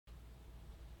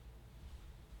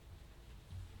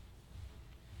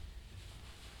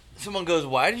Someone goes,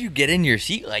 "Why did you get in your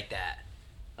seat like that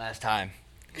last time?"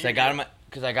 I got in my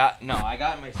seat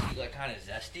like kind of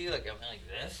zesty, like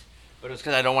this. But it was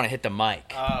because I don't want to hit the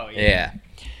mic. Oh yeah.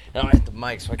 I don't want to hit the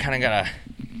mic, so I kind of gotta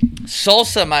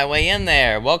salsa my way in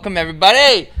there. Welcome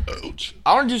everybody. Ouch.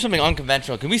 I want to do something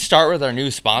unconventional. Can we start with our new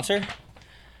sponsor?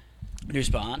 New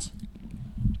sponsor?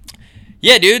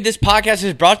 Yeah, dude. This podcast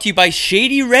is brought to you by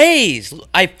Shady Rays.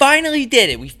 I finally did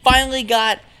it. We finally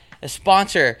got a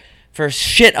sponsor for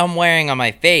shit I'm wearing on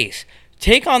my face.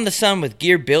 Take on the sun with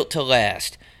gear built to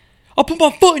last. I'll put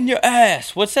my foot in your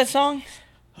ass. What's that song?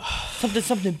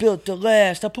 Something built to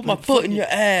last. I'll put my foot in your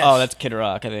ass. Oh, that's Kid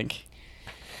Rock, I think.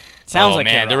 Sounds like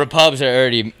man, Kid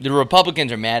Rock. The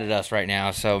Republicans are mad at us right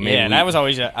now. So maybe and I was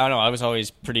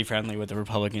always pretty friendly with the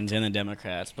Republicans and the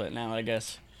Democrats, but now I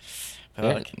guess.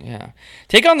 Yeah.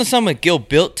 Take on the sun with gear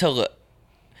built to.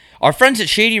 Our friends at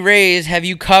Shady Rays have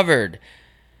you covered.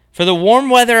 For the warm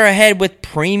weather ahead with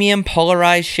premium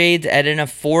polarized shades at an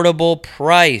affordable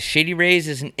price. Shady Rays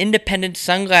is an independent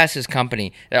sunglasses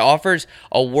company that offers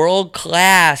a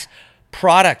world-class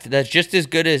product that's just as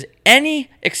good as any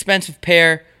expensive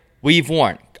pair we've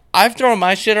worn. I've thrown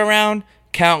my shit around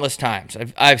countless times.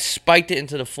 I've spiked it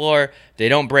into the floor. They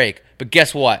don't break. But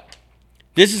guess what?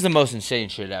 This is the most insane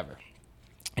shit ever.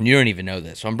 And you don't even know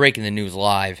this, so I'm breaking the news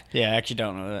live. Yeah, I actually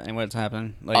don't know that and what's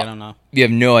happening. I don't know. You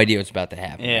have no idea what's about to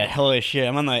happen. Yeah, holy shit.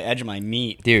 I'm on the edge of my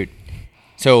meat. Dude,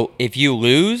 so if you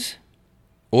lose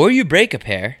or you break a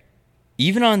pair,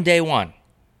 even on day one,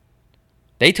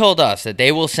 they told us that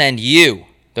they will send you,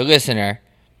 the listener,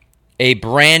 a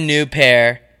brand new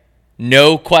pair,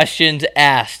 no questions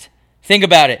asked. Think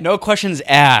about it. No questions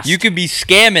asked. You could be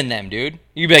scamming them, dude.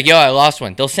 You'd be like, yo, I lost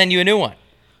one. They'll send you a new one.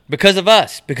 Because of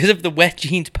us. Because of the Wet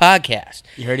Jeans podcast.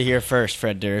 You heard it here first,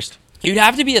 Fred Durst. You'd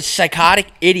have to be a psychotic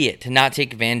idiot to not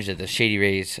take advantage of the Shady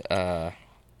Rays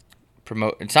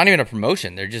promote. It's not even a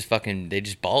promotion. They're just they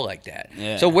just ball like that.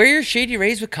 Yeah. So wear your Shady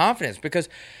Rays with confidence because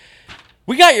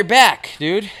we got your back,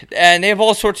 dude. And they have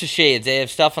all sorts of shades. They have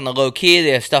stuff on the low key. They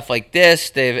have stuff like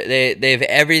this. They have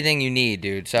everything you need,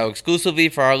 dude. So exclusively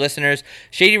for our listeners,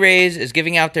 Shady Rays is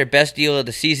giving out their best deal of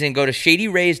the season. Go to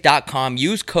shadyrays.com.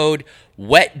 Use code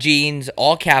Wet Jeans,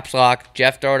 all caps lock.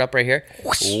 Jeff, throw it up right here.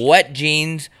 Wet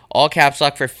Jeans, all caps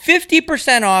lock for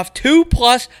 50% off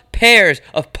 2+ pairs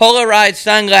of polarized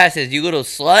sunglasses, you little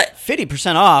slut.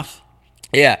 50% off?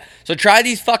 Yeah. So try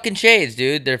these fucking shades,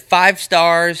 dude. They're 5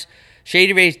 stars.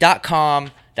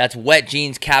 ShadyRays.com. That's Wet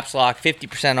Jeans, caps lock,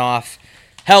 50% off.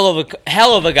 Hell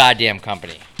of a goddamn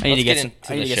company. I need to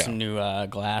get some new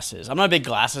glasses. I'm not a big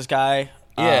glasses guy.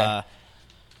 Yeah.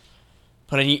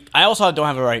 But I also don't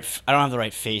have the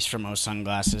right face for most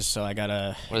sunglasses, so I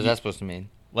gotta. What is that supposed to mean?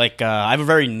 Like I have a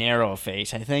very narrow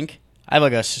face. I think I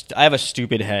have a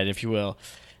stupid head, if you will,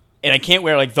 and I can't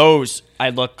wear like those. I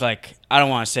look like I don't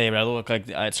want to say, but I look like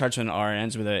it starts with an R and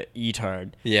ends with a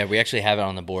E-tard. Yeah, we actually have it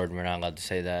on the board. And we're not allowed to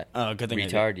say that. Oh, good thing.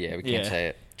 Retard. Yeah, we can't say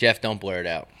it. Jeff, don't blur it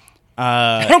out.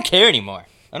 I don't care anymore.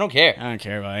 I don't care. I don't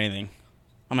care about anything.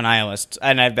 I'm an nihilist,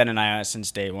 and I've been a nihilist since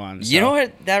day one. So. You know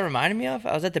what that reminded me of?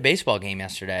 I was at the baseball game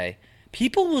yesterday.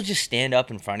 People will just stand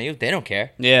up in front of you. They don't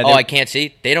care. Yeah. Oh, I can't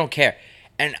see. They don't care.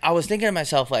 And I was thinking to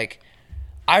myself, like,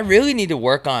 I really need to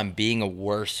work on being a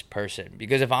worse person.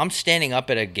 Because if I'm standing up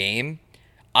at a game,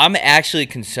 I'm actually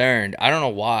concerned. I don't know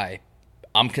why.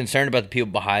 I'm concerned about the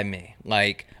people behind me.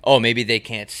 Like, oh, maybe they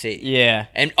can't see. Yeah.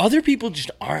 And other people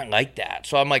just aren't like that.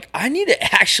 So I'm like, I need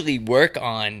to actually work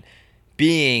on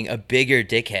being a bigger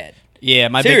dickhead. Yeah,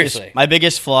 my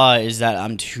biggest flaw is that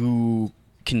I'm too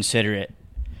considerate.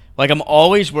 Like I'm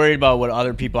always worried about what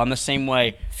other people. I'm the same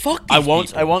way. Fuck these people.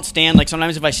 I won't stand. Like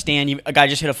sometimes if I stand, a guy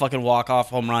just hit a fucking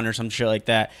walk-off home run or some shit like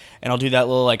that, and I'll do that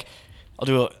little I'll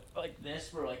do it like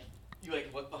this where you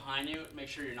look behind you, make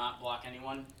sure you're not blocking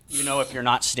anyone. You know if you're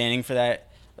not standing for that,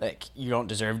 you don't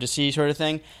deserve to see sort of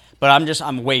thing. But I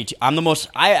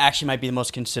actually might be the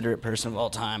most considerate person of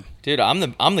all time. Dude, I'm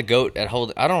the goat at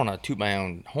holding. I don't want to toot my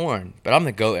own horn, but I'm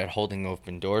the goat at holding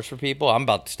open doors for people. I'm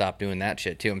about to stop doing that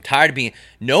shit too. I'm tired of being.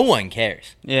 No one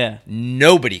cares. Yeah.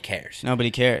 Nobody cares. Nobody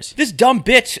cares. This dumb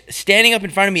bitch standing up in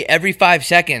front of me every 5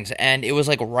 seconds, and it was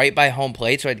like right by home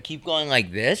plate, so I had to keep going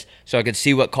like this so I could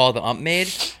see what call the ump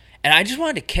made. And I just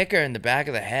wanted to kick her in the back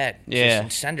of the head. Yeah.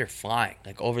 And send her flying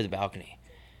like over the balcony.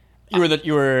 You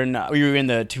were in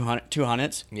the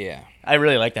 200s? Yeah. I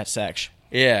really like that section.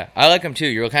 Yeah, I like them too.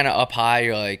 You're kind of up high.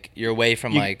 You're away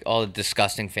from all the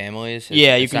disgusting families.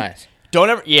 It's nice.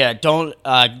 Don't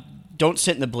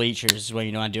sit in the bleachers is what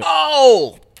you want to do.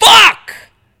 Oh, fuck!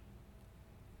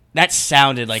 That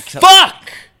sounded like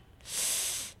fuck.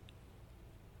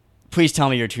 Please tell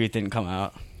me your tooth didn't come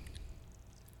out.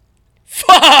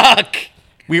 Fuck!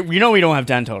 We know we don't have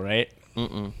dental, right?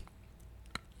 Mm-mm.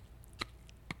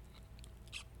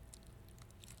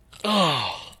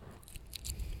 Oh.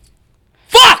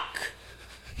 Fuck!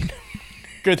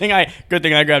 Good thing I grabbed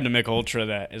a Mick Ultra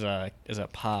that is a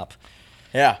pop.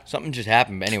 Yeah, something just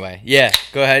happened. But anyway, yeah,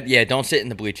 go ahead. Yeah, don't sit in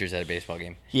the bleachers at a baseball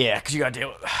game. Yeah, because you got to deal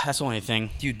with... That's the only thing.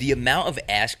 Dude, the amount of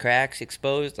ass cracks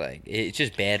exposed, like, it's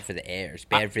just bad for the air. It's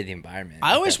bad for the environment.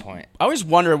 I always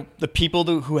wonder the people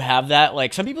who have that.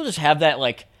 Like, some people just have that,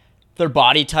 like, their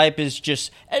body type is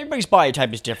just... Everybody's body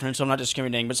type is different, so I'm not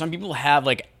discriminating. But some people have,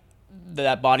 like,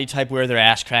 that body type where their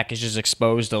ass crack is just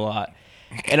exposed a lot.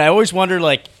 And I always wonder,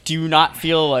 like, do you not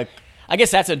feel like... I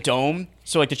guess that's a dome.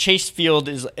 So, like, the Chase Field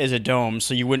is a dome,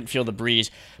 so you wouldn't feel the breeze.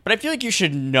 But I feel like you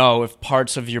should know if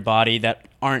parts of your body that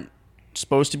aren't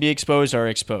supposed to be exposed are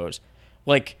exposed.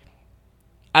 Like,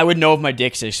 I would know if my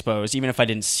dick's exposed, even if I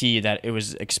didn't see that it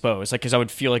was exposed. Like, because I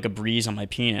would feel like a breeze on my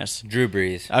penis. Drew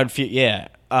breeze. I would feel, yeah.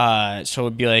 So it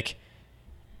would be like,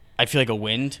 I'd feel like a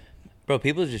wind. Bro,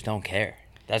 people just don't care.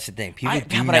 That's the thing. I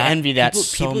envy that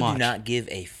so much. People do not give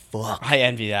a fuck. I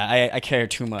envy that. I care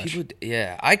too much.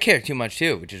 I care too much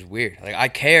too, which is weird. Like, I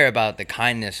care about the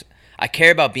kindness. I care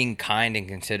about being kind and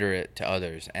considerate to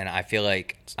others, and I feel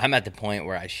like I'm at the point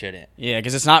where I shouldn't. Yeah,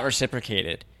 because it's not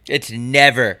reciprocated. It's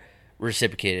never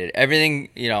reciprocated. Everything,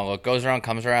 what goes around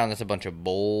comes around. That's a bunch of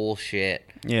bullshit.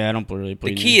 Yeah, I don't really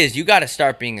believe the key is you got to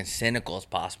start being as cynical as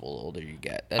possible the older you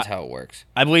get. That's how it works.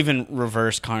 I believe in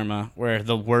reverse karma, where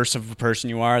the worse of a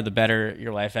person you are, the better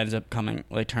your life ends up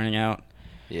turning out.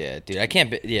 Yeah, dude, I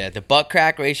can't. The butt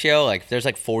crack ratio, like, if there's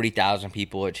like 40,000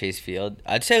 people at Chase Field,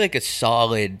 I'd say like a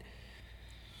solid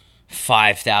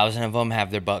 5,000 of them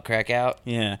have their butt crack out.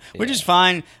 Yeah, which is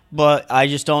fine, but I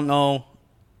just don't know.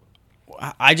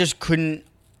 I just couldn't.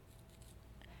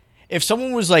 If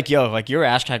someone was like, yo, like, your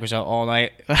ass crack was out all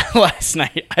night last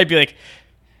night, I'd be like,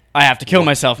 I have to kill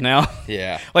myself now.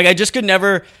 Yeah. Like, I just could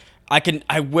never.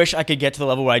 I wish I could get to the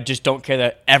level where I just don't care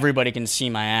that everybody can see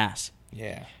my ass.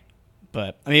 Yeah.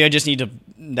 But I mean, I just need to,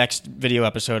 next video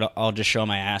episode, I'll just show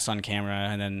my ass on camera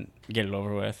and then get it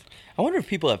over with. I wonder if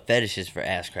people have fetishes for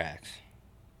ass cracks.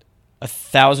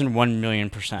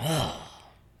 1,001,000,000%.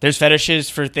 There's fetishes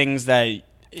for things that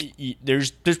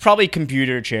there's probably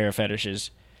computer chair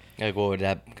fetishes. Like, what would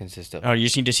that consist of? Oh, you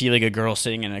just need to see like a girl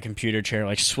sitting in a computer chair,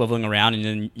 like swiveling around, and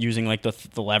then using like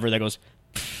the lever that goes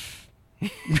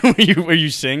where you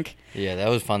sink. Yeah, that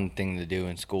was a fun thing to do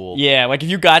in school. Yeah, like if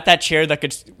you got that chair that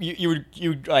could, you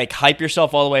like hype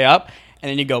yourself all the way up,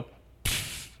 and then you go,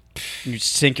 you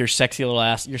sink your sexy little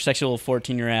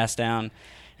 14-year ass down.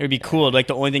 It would be cool. Like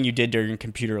the only thing you did during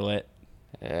computer lit.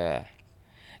 Yeah,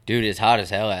 dude, it's hot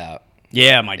as hell out.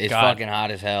 Yeah, my God. It's fucking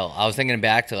hot as hell. I was thinking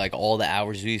back to, like, all the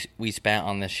hours we spent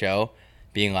on this show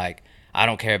being like, I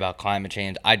don't care about climate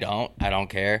change. I don't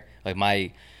care. Like,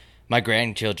 my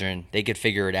grandchildren, they could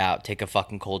figure it out. Take a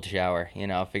fucking cold shower,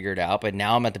 figure it out. But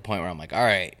now I'm at the point where I'm like, all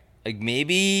right, like,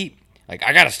 maybe, like,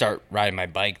 I got to start riding my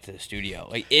bike to the studio.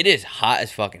 Like, it is hot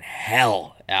as fucking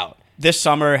hell out. This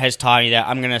summer has taught me that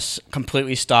I'm going to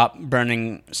completely stop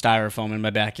burning styrofoam in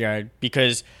my backyard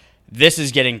because this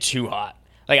is getting too hot.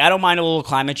 Like, I don't mind a little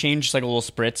climate change, just like a little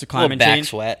spritz of climate change. A little back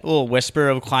sweat. A little whisper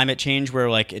of climate change where,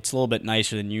 like, it's a little bit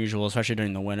nicer than usual, especially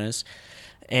during the winters.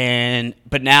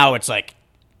 But now it's like,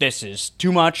 this is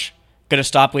too much. Gonna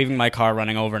stop leaving my car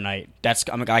running overnight.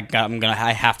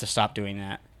 I have to stop doing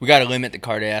that. We got to limit the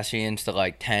Kardashians to,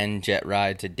 like, 10 jet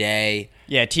rides a day.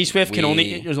 Yeah, T-Swift can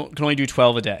only do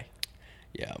 12 a day.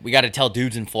 Yeah, we got to tell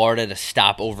dudes in Florida to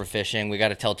stop overfishing. We got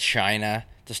to tell China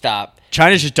to stop.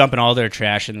 China's just dumping all their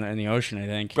trash in the ocean, I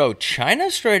think. Bro,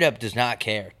 China straight up does not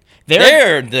care.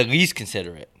 They're the least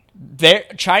considerate.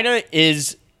 China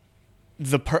is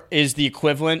the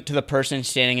equivalent to the person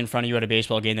standing in front of you at a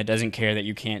baseball game that doesn't care that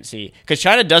you can't see. Because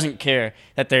China doesn't care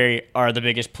that they are the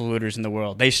biggest polluters in the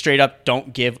world. They straight up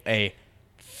don't give a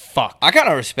fuck. I kind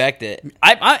of respect it.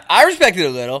 I respect it a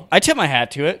little. I tip my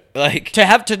hat to it. Like,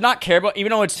 to not care about, even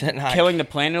though it's killing the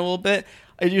planet a little bit,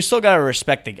 you still gotta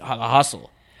respect the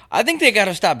hustle. I think they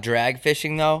gotta stop drag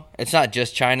fishing though. It's not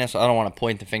just China, so I don't want to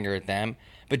point the finger at them.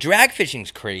 But drag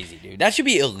fishing's crazy, dude. That should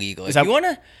be illegal. It's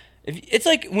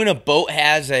like when a boat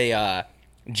has a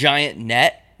giant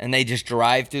net and they just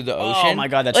drive through the ocean. Oh my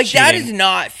God, that's like cheating. That is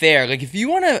not fair. Like, if you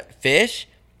want to fish,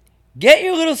 get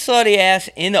your little slutty ass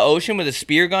in the ocean with a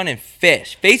spear gun and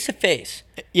fish face to face.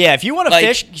 Yeah, if you want to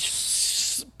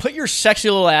fish, put your sexy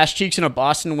little ass cheeks in a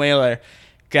Boston whaler.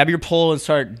 Grab your pole and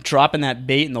start dropping that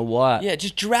bait in the water. Yeah,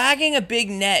 just dragging a big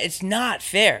net, it's not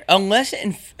fair. Unless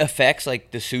it affects,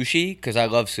 like, the sushi, because I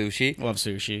love sushi. Love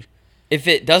sushi. if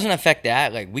it doesn't affect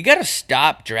that, like, we got to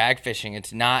stop drag fishing.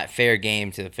 It's not fair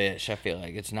game to the fish. I feel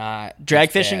like it's not. Drag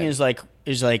fishing is like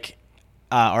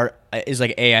art, is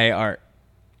like AI art.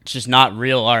 It's just not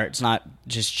real art. It's not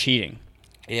just cheating.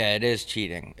 Yeah, it is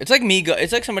cheating. It's like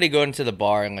it's like somebody going to the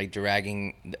bar and like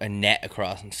dragging a net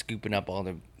across and scooping up all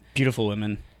the beautiful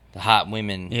women, the hot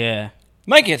women. Yeah,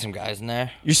 might get some guys in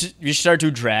there. You should start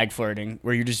doing drag flirting,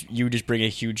 where you just bring a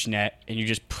huge net and you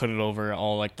just put it over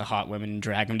all like the hot women and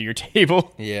drag them to your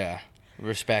table. Yeah,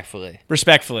 respectfully.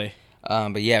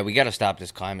 But yeah, we got to stop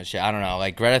this climate shit. I don't know,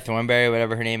 like Greta Thunberg,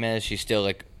 whatever her name is, she's still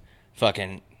like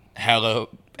fucking hella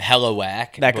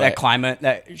whack. That climate,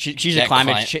 she's a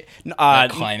climate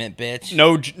climate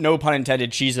bitch. No pun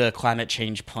intended. She's a climate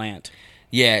change plant.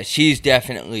 Yeah, she's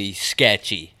definitely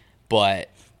sketchy. But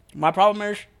my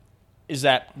problem is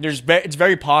that it's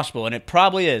very possible, and it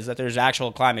probably is, that there's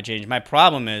actual climate change. My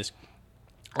problem is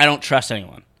I don't trust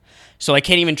anyone, so I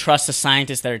can't even trust the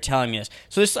scientists that are telling me this.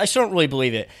 So I still don't really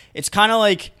believe it. It's kind of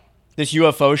like this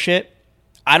UFO shit.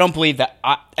 I don't believe that.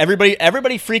 Everybody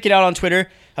freaking out on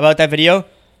Twitter about that video.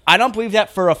 I don't believe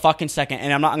that for a fucking second,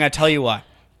 and I'm going to tell you why.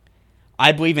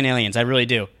 I believe in aliens. I really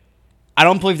do. I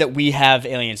don't believe that we have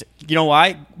aliens. You know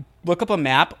why? Look up a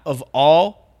map of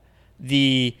all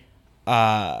the...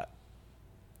 we're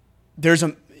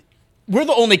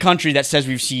the only country that says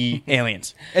we see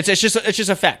aliens. It's just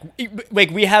a fact.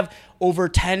 Like, we have over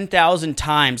 10,000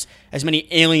 times as many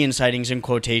alien sightings in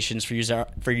quotations for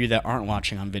you that aren't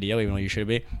watching on video, even though you should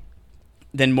be,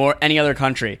 than any other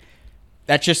country.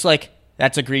 That's just like...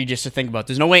 That's egregious to think about.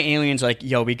 There's no way aliens like,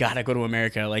 yo, we gotta go to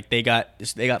America. Like, they got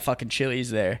fucking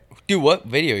Chili's there. Dude, what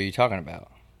video are you talking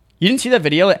about? You didn't see that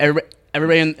video that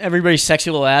everybody's sexy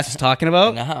little ass is talking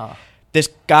about? No. This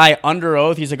guy under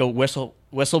oath, he's like a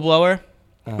whistleblower,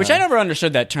 which I never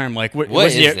understood that term. Like, what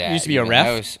is that? He used to be a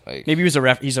ref. Maybe he was a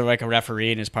ref. He's like a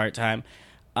referee in his part time.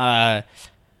 But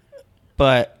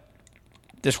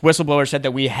this whistleblower said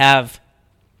that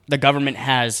the government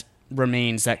has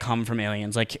remains that come from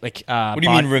aliens, like what do you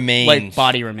mean remains? Like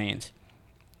body remains.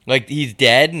 Like he's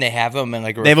dead and they have him in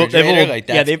like a refrigerator?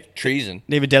 That's treason.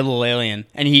 They have a dead little alien,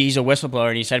 and he's a whistleblower,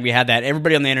 and he said we had that.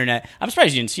 Everybody on the internet, I'm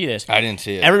surprised you didn't see this. I didn't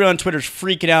see it. Everyone on Twitter's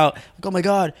freaking out. Like, oh my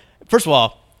god! First of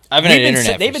all,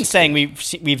 they've been saying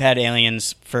we've had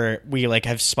aliens we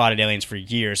have spotted aliens for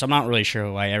years. I'm not really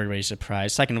sure why everybody's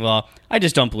surprised. Second of all, I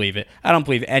just don't believe it. I don't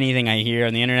believe anything I hear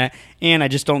on the internet, and I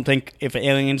just don't think if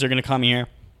aliens are going to come here.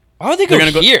 Why would they go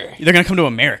here? They're going to come to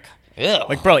America. Ew.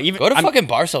 Like, bro, go to fucking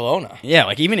Barcelona. Yeah,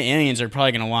 like, even aliens are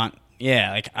probably going to want... Yeah,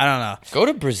 like, I don't know. Go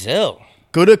to Brazil.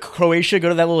 Go to Croatia. Go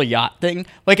to that little yacht thing.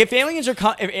 Like, if aliens are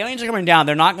coming down,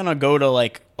 they're not going to go to,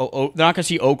 like... they're not going to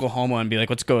see Oklahoma and be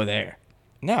like, let's go there.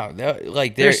 No,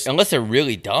 unless they're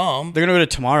really dumb. They're going to go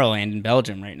to Tomorrowland in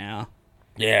Belgium right now.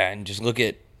 Yeah, and just look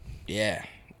at... Yeah.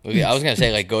 I was going to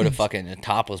say, like, go to fucking a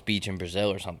topless beach in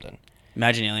Brazil or something.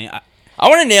 Imagine alien... I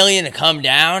want an alien to come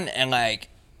down and, like,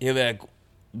 he'll be like,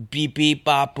 beep, beep,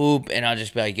 bop, boop, and I'll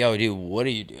just be like, yo, dude, what are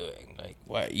you doing? Like,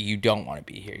 what? You don't want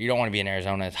to be here. You don't want to be in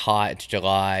Arizona. It's hot. It's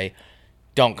July.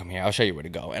 Don't come here. I'll show you where to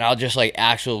go. And I'll just, like,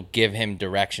 give him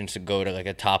directions to go to, like,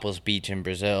 a topless beach in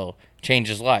Brazil. Change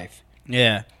his life.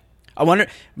 Yeah. I wonder,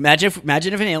 imagine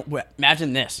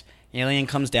this. An alien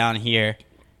comes down here,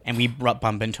 and we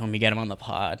bump into him, we get him on the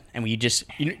pod, and we just...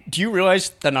 do you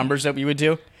realize the numbers that we would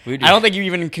do? I don't think you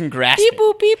even can grasp it. Beep,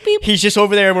 boop, beep, beep. He's just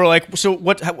over there, and we're like, so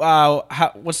what's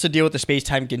the deal with the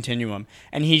space-time continuum?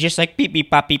 And he's just like, beep, beep,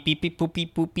 bop, beep, beep, beep, boop,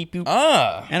 beep, boop, beep, boop.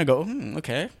 Ah. And I go,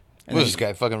 okay. And was this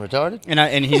guy fucking retarded?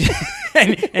 And he's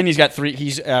and he's got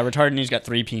he's retarded, and he's got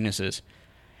 3 penises.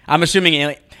 I'm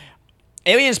assuming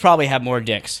aliens probably have more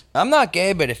dicks. I'm not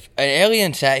gay, but if an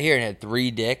alien sat here and had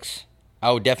 3 dicks,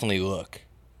 I would definitely look.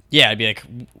 Yeah, I'd be like,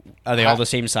 are they all the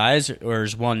same size, or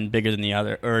is one bigger than the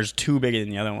other, or is 2 bigger than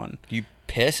the other one? Do you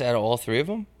piss out of all 3 of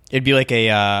them? It'd be like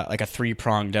a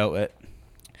 3-pronged outlet.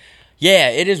 Yeah,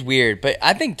 it is weird, but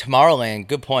I think Tomorrowland,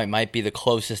 good point, might be the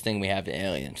closest thing we have to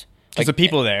aliens. Because the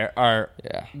people there are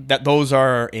those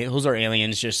are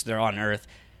aliens, just they're on Earth.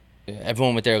 Yeah,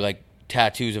 everyone with their like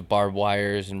tattoos of barbed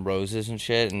wires and roses and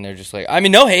shit, and they're just like, I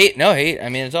mean, no hate. I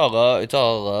mean, it's all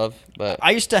love. But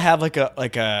I used to have like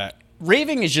a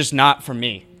raving is just not for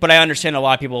me, but I understand a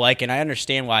lot of people like it, and I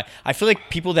understand why. I feel like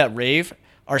people that rave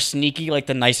are sneaky, like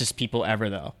the nicest people ever,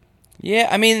 though. Yeah,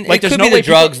 I mean, like, it could be the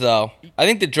drugs, though. I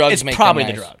think the drugs make them nice. It's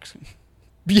probably the drugs.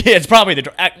 Yeah, it's probably the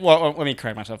drugs. Well, let me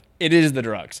correct myself. It is the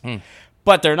drugs.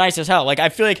 But they're nice as hell. Like, I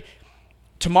feel like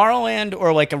Tomorrowland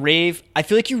or like a rave, I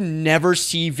feel like you never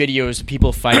see videos of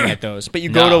people fighting at those. But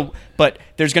but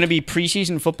there's going to be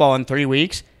preseason football in 3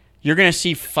 weeks. You're going to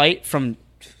see fight from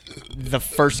the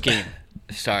first game.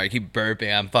 Sorry, I keep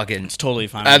burping. I'm fucking. It's totally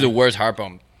fine. I have the worst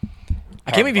heartburn.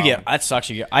 I can't believe you get. That sucks.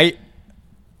 You get.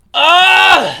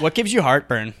 What gives you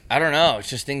heartburn? I don't know. It's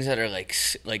just things that are like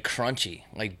crunchy,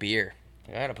 like beer.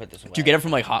 I gotta put this away. Do you get it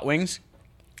from like hot wings?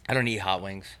 I don't eat hot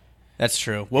wings. That's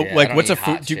true. Yeah, like, I what's don't a eat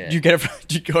food? hot Do shit. you get it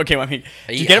from? Okay, I mean,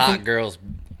 I do you eat get it hot from girls.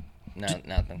 No,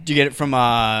 nothing. Do you get it from?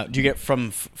 Do you get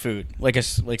from food? Like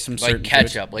some certain Like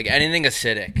ketchup, like anything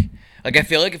acidic. Like I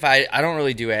feel like if I don't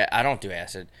really do it. I don't do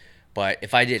acid, but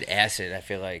if I did acid, I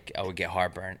feel like I would get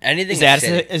heartburn. Anything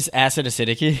acidic. Is acid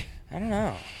acidic? I don't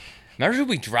know. Remember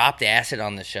we dropped acid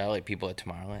on the show, like people at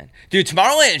Tomorrowland? Dude,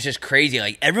 Tomorrowland is just crazy.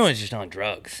 Like, everyone's just on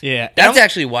drugs. Yeah. That's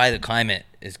actually why the climate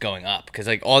is going up. Because,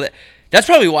 like, all that... That's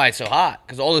probably why it's so hot.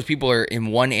 Because all those people are in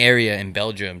one area in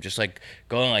Belgium just, like,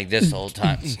 going like this the whole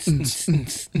time.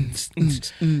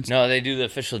 No, they do the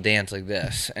official dance like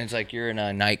this. And it's like you're in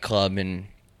a nightclub in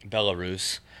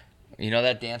Belarus. You know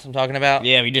that dance I'm talking about?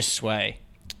 Yeah, we just sway.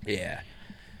 Yeah.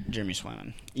 Jeremy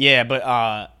swimming. Yeah,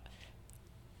 but...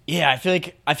 Yeah, I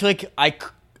feel like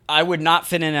I would not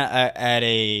fit in at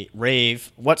a rave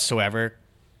whatsoever.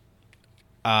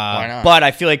 Why not? But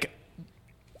I feel like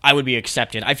I would be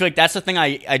accepted. I feel like that's the thing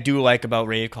I do like about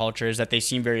rave culture is that they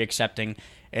seem very accepting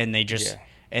and they just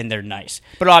and they're nice.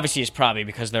 But obviously it's probably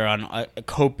because they're on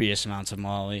copious amounts of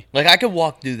Molly. Like I could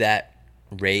walk through that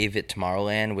rave at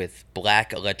Tomorrowland with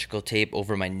black electrical tape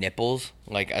over my nipples,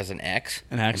 like as an X.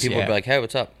 And people would be like, "Hey,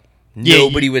 what's up?"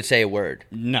 Nobody would say a word.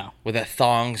 No. With a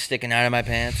thong sticking out of my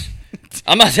pants.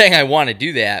 I'm not saying I want to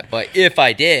do that, but if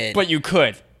I did, but you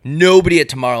could. Nobody at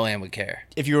Tomorrowland would care.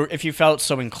 If you felt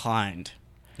so inclined.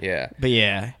 Yeah. But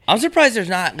yeah. I'm surprised there's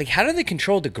not, like, how do they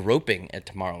control the groping at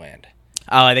Tomorrowland?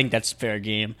 Oh, I think that's fair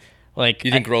game. Like,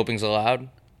 you think groping's allowed?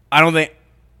 I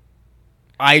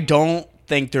don't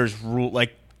think there's rule,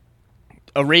 like,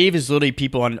 a rave is literally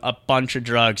people on a bunch of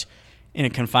drugs in a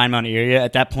confinement area.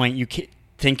 At that point,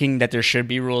 thinking that there should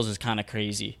be rules is kind of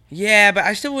crazy. Yeah, but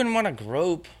I still wouldn't want to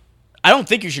grope. I don't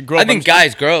think you should grope. I think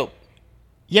guys grope.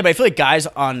 Yeah, but I feel like guys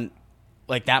on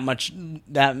like that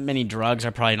many drugs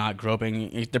are probably not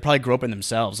groping. They're probably groping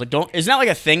themselves. Like, isn't that like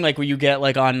a thing? Like, where you get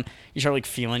like you start like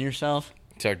feeling yourself,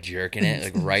 start jerking it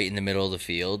like right in the middle of the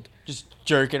field, just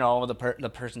jerking all of the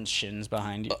person's shins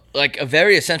behind you. Like a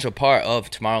very essential part of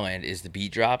Tomorrowland is the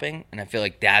beat dropping, and I feel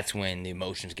like that's when the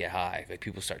emotions get high. Like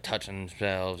people start touching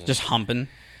themselves, just humping.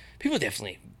 People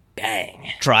definitely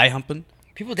bang. Dry humping.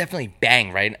 People definitely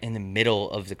bang right in the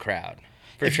middle of the crowd,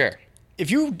 for sure. If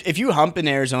you hump in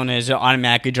Arizona, is it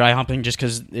automatically dry humping just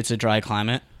because it's a dry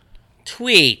climate?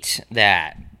 Tweet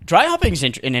that. Dry humping is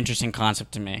an interesting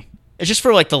concept to me. It's just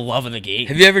for like the love of the game.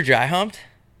 Have you ever dry humped?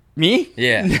 Me?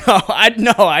 Yeah.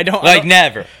 No, I don't. Like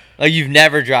never. Like you've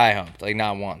never dry humped, like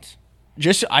not once.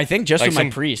 I think just like with my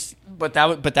priest, but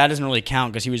that doesn't really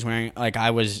count because he was wearing like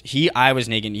I was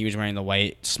naked and he was wearing the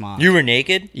white smock. You were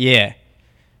naked? Yeah.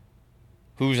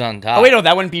 Who's on top? Oh wait, no,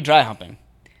 that wouldn't be dry humping,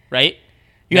 right?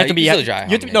 You have to be dry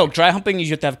humping. No, dry humping is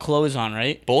you have to have clothes on,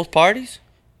 right? Both parties?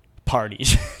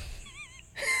 Parties.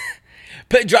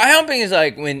 But dry humping is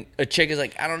like when a chick is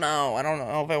like, I don't know if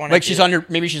I want to. Like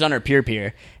maybe she's on her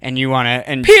peer, and you want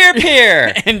to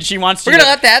peer, and she wants to. We're gonna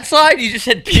let that slide. You just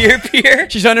said peer.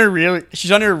 She's on her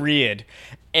read,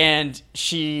 and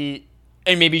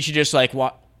maybe she just like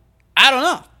I don't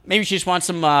know. Maybe she just wants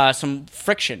some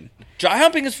friction. Dry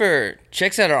humping is for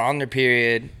chicks that are on their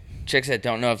period, chicks that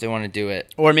don't know if they want to do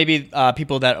it, or maybe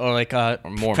people that are like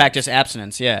practice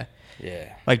abstinence. Yeah.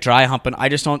 Like dry humping. I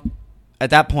just don't.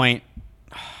 At that point.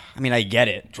 I mean, I get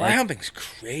it. Dry humping's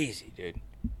crazy, dude.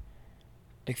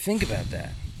 Like, think about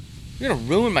that. You're gonna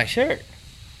ruin my shirt.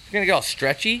 You're gonna get all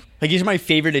stretchy. Like, these are my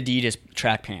favorite Adidas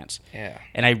track pants. Yeah.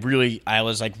 And I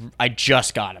was like, I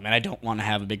just got them, and I don't want to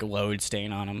have a big load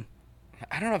stain on them.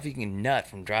 I don't know if you can nut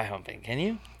from dry humping. Can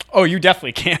you? Oh, you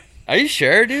definitely can. Are you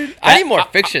sure, dude? I need more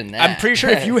fiction than that. I'm pretty sure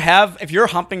if you're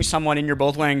humping someone and you're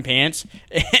both wearing pants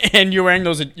and you're wearing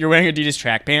Adidas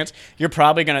track pants,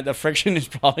 the friction is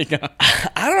probably gonna.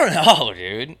 I don't know,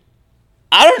 dude.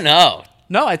 I don't know.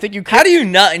 No, I think you could. How do you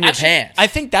nut in your pants? I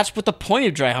think that's what the point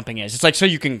of dry humping is. It's like so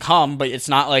you can come, but it's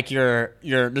not like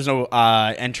there's no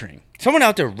entering. Someone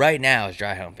out there right now is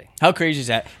dry humping. How crazy is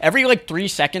that? Every 3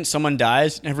 seconds someone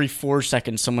dies, and every 4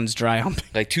 seconds someone's dry humping.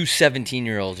 Like 2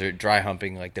 17-year-olds are dry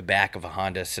humping like the back of a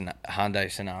Hyundai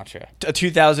Sonata. A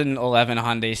 2011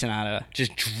 Hyundai Sonata.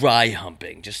 Just dry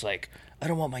humping. Just like, I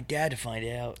don't want my dad to find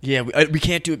out. Yeah, we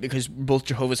can't do it because we're both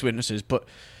Jehovah's Witnesses, but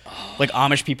like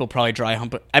Amish people probably dry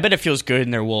hump. I bet it feels good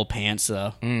in their wool pants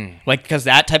though. Like because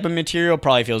that type of material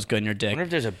probably feels good in your dick. I wonder if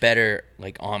there's a better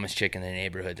like Amish chick in the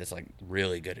neighborhood that's like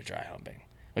really good at dry humping.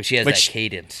 Like she has that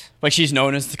cadence. Like she's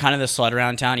known as kind of the slut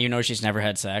around town, even though she's never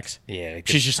had sex. Yeah, like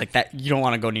she's just like that. You don't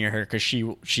want to go near her because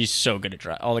she's so good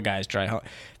at all the guys dry hump.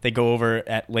 They go over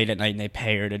late at night and they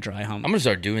pay her to dry hump. I'm gonna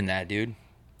start doing that, dude. You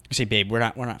say, babe, we're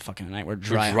not fucking tonight. We're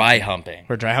dry humping.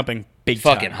 We're dry humping big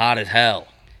fucking time. hot as hell.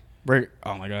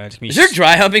 Oh my god. Is there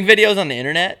dry humping videos on the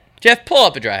internet? Jeff, pull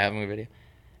up a dry humping video.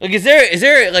 Like, is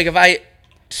there like if I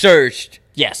searched?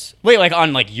 Yes. Wait, like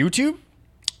on like YouTube?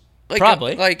 Like,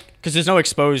 probably. Like, because there's no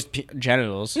exposed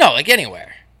genitals. No, like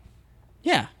anywhere.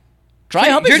 Yeah. Dry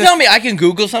humping. You're telling me I can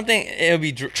Google something? It'll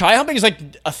be dry humping is like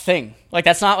a thing. Like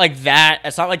that's not like that.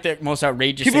 It's not like the most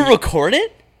outrageous. People record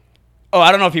it? Oh,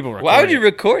 I don't know if people record it. Why would you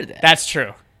record that? That's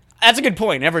true. That's a good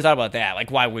point. Never thought about that. Like,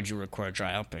 why would you record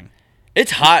dry humping?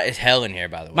 It's hot as hell in here,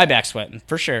 by the way. My back's sweating,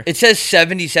 for sure. It says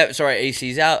 77. Sorry,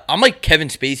 AC's out. I'm like Kevin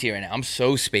Spacey right now. I'm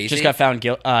so spacey. Just got found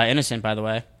innocent, by the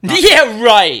way. Yeah,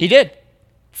 right. He did.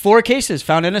 4 cases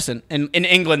found innocent. In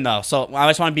England, though. So I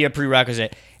just want to be a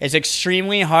prerequisite. It's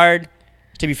extremely hard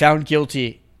to be found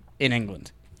guilty in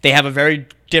England. They have a very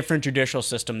different judicial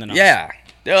system than us. Yeah.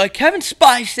 They're like, Kevin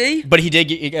Spacey. But he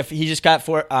just got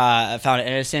found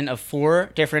innocent of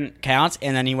 4 different counts,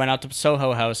 and then he went out to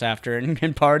Soho House after and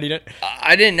partied it.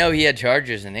 I didn't know he had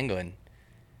charges in England.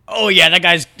 Oh yeah, that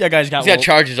guy's got. He's got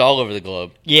charges all over the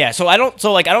globe. Yeah, so I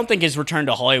don't think his return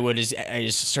to Hollywood is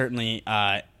certainly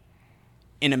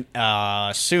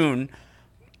soon.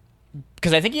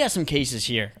 Because I think he has some cases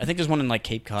here. I think there's one in like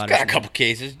Cape Cod. He's got a couple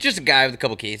cases. Just a guy with a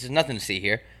couple cases. Nothing to see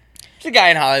here. Just a guy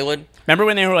in Hollywood. Remember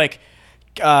when they were like,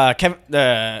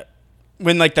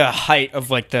 when like the height of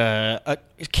like the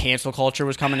cancel culture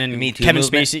was coming in? Me Too Kevin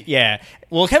movement? Spacey, yeah.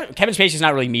 Well, Kevin Spacey's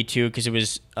not really Me Too because it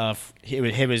was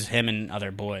him and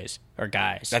other boys or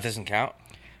guys. That doesn't count.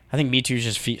 I think Me Too is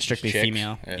just strictly Chicks.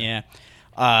 female. Yeah.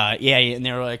 Yeah, and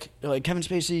they were like Kevin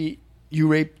Spacey, you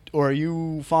raped or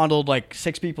you fondled like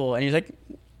 6 people, and he's like,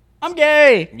 I'm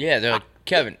gay. Yeah, they're like,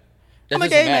 Kevin, that I'm a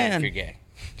doesn't gay matter man. if you're gay.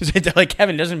 Because they're like,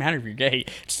 Kevin, doesn't matter if you're gay.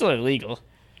 It's still illegal.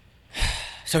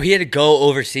 So he had to go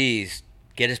overseas,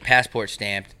 get his passport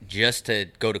stamped, just to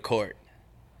go to court.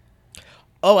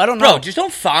 Oh, I don't know. Bro, just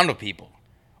don't fondle people.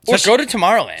 Or go to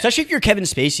Tomorrowland. Especially if you're Kevin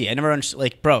Spacey. I never understood.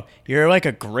 Like, bro, you're like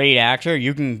a great actor.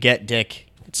 You can get dick.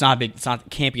 It's not big. It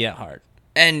can't be that hard.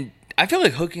 And I feel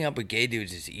like hooking up with gay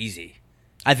dudes is easy.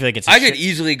 I feel like it's. I could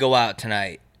easily go out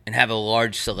tonight and have a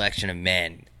large selection of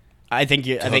men. I think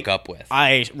you hook up with.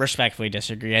 I respectfully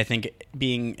disagree. I think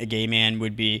being a gay man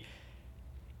would be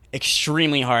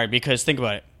extremely hard because think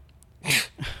about it.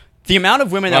 The amount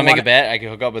of women that want to make a bet I could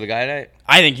hook up with a guy tonight?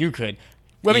 I think you could.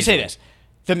 Let me say this.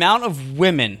 The amount of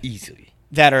women easily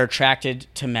that are attracted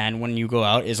to men when you go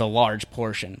out is a large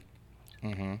portion.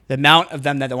 Mm-hmm. The amount of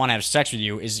them that want to have sex with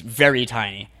you is very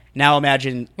tiny. Now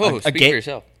imagine speak gay, for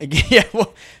yourself. Yeah,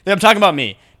 well, I'm talking about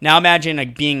me. Now imagine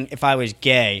if I was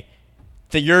gay,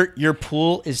 that your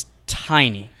pool is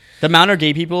tiny. The amount of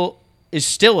gay people is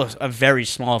still a very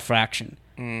small fraction.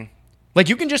 Mm. Like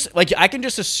you can just I can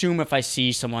just assume if I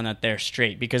see someone that they're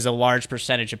straight because a large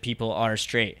percentage of people are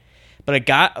straight. But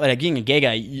being a gay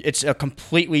guy, it's a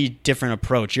completely different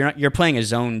approach. You're playing a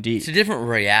zone D. It's a different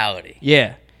reality.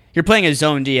 Yeah, you're playing a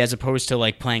zone D as opposed to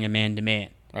like playing a man to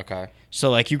man. Okay. So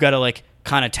like you got to like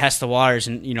kind of test the waters,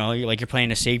 and you're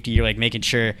playing a safety. You're like making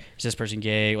sure, is this person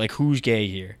gay? Like who's gay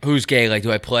here? Who's gay? Like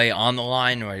do I play on the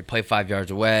line or I play 5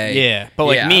 yards away? Yeah, but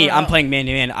like me, I'm playing man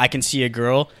to man. I can see a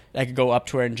girl. I could go up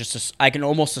to her and I can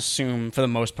almost assume for the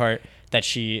most part that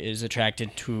she is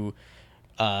attracted to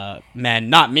men.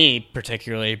 Not me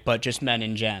particularly, but just men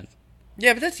in gen.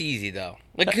 Yeah, but that's easy though.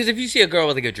 Like because if you see a girl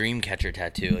with like a dream catcher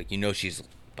tattoo, like she's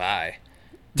bi.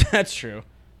 That's true.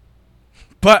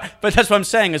 But that's what I'm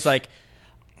saying is like,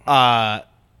 sorry,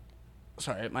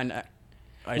 my neck.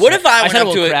 What if I went had up a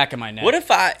little to crack in my neck? What if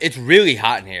it's really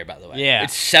hot in here? By the way, Yeah,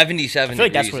 it's 77. I feel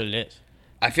like degrees. that's what it is.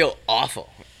 I feel awful.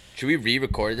 Should we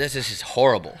re-record this? This is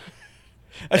horrible.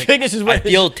 I think this is what I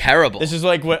feel terrible. This is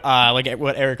like what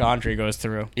Eric Andre goes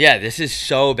through. Yeah, this is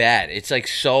so bad. It's like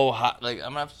so hot. Like I'm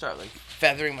gonna have to start like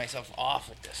feathering myself off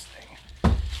with this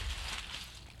thing.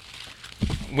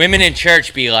 Women in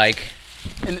church be like.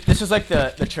 And this is like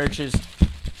the church's.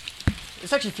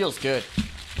 This actually feels good.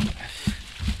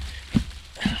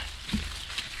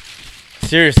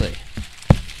 Seriously.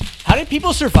 How did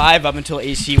people survive up until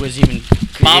AC was even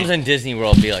created? Moms in Disney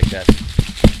World be like this.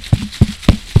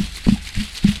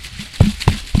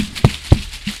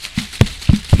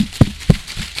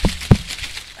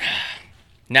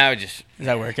 Now it just... Is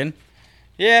that working?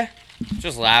 Yeah. It's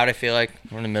just loud, I feel like.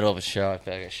 We're in the middle of a show. I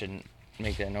feel like I shouldn't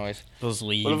make that noise. Those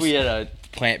leaves. What if we had a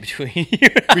plant between you?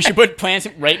 We should put plants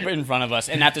right in front of us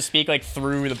and have to speak like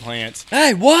through the plants.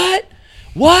 Hey, what?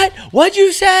 What? What'd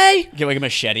you say? Get like a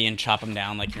machete and chop them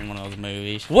down like you're in one of those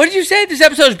movies. What did you say? This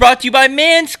episode is brought to you by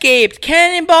Manscaped.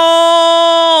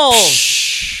 Cannonballs!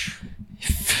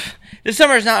 This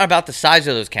summer is not about the size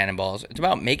of those cannonballs. It's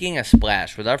about making a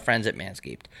splash with our friends at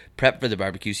Manscaped. Prep for the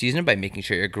barbecue season by making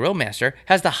sure your grill master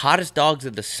has the hottest dogs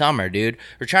of the summer, dude.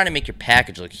 We're trying to make your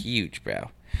package look huge,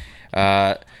 bro.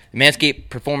 The Manscaped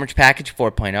Performance Package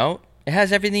 4.0, it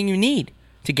has everything you need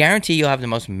to guarantee you'll have the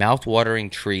most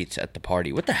mouth-watering treats at the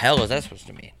party. What the hell is that supposed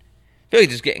to mean? I feel like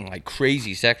just getting like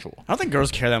crazy sexual. I don't think girls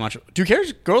care that much. Do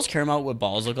girls care about what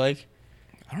balls look like?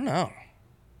 I don't know.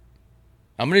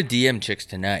 I'm gonna DM chicks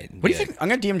tonight. What do you think? I'm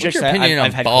gonna DM chicks your that opinion I've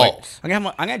on had balls? I'm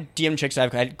gonna DM chicks that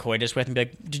I've had coitus with and be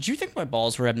like, "Did you think my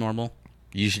balls were abnormal?"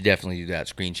 You should definitely do that.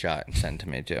 Screenshot and send to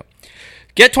me too.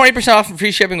 Get 20% off and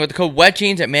free shipping with the code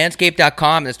WETJEANS at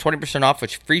manscaped.com. That's 20% off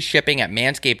with free shipping at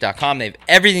manscaped.com. They have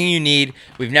everything you need.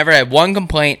 We've never had one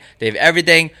complaint. They have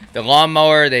everything. The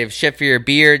lawnmower, they have shit for your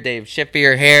beard, they have shit for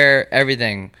your hair,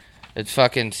 everything. It's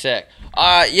fucking sick.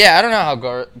 Yeah, I don't know how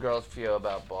girls feel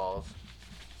about balls.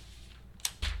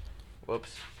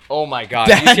 Whoops. Oh my god.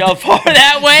 You see how far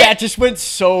that went? That just went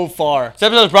so far. This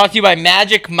episode is brought to you by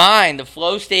Magic Mind. The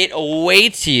flow state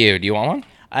awaits you. Do you want one?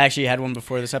 I actually had one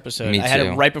before this episode. Me too. I had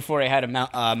it right before I had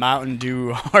a Mountain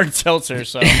Dew hard seltzer,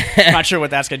 so I'm not sure what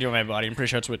that's going to do in my body. I'm pretty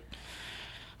sure it's what...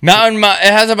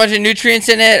 It has a bunch of nutrients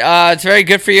in it. It's very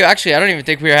good for you. Actually, I don't even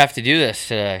think we have to do this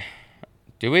today.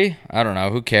 Do we? I don't know.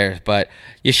 Who cares? But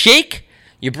you shake,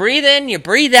 you breathe in, you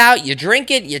breathe out, you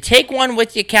drink it, you take one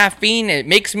with your caffeine. It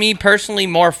makes me personally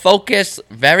more focused,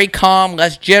 very calm,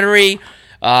 less jittery.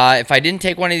 If I didn't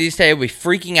take one of these today, I'd be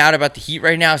freaking out about the heat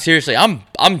right now. Seriously, I'm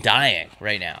dying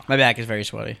right now. My back is very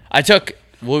sweaty. I took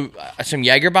some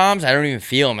Jaeger bombs. I don't even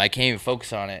feel them. I can't even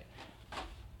focus on it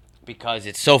because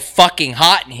it's so fucking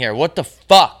hot in here. What the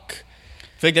fuck?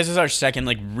 I feel like this is our second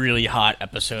like really hot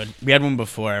episode. We had one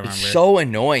before, I remember. It's so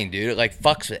annoying, dude. It like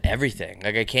fucks with everything.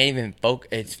 Like I can't even focus.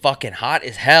 It's fucking hot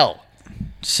as hell.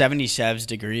 77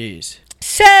 degrees.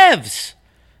 Sevs!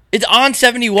 It's on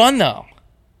 71 though.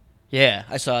 Yeah,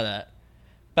 I saw that.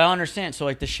 But I don't understand. So,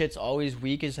 like, the shit's always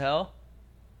weak as hell?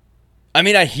 I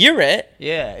mean, I hear it.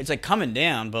 Yeah, it's, like, coming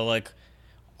down, but, like,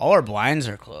 all our blinds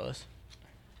are closed.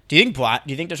 Do you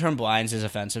think the term blinds is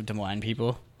offensive to blind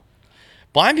people?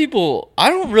 Blind people,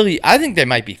 I think they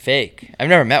might be fake. I've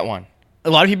never met one. A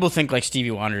lot of people think, like,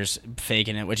 Stevie Wonder's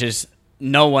faking it, which is,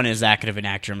 no one is that good of an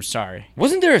actor, I'm sorry.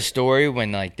 Wasn't there a story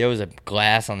when, like, there was a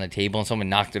glass on the table and someone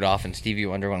knocked it off and Stevie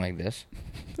Wonder went like this?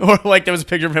 Or, like, there was a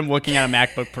picture of him looking at a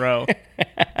MacBook Pro.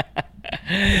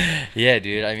 Yeah,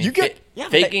 dude. I mean,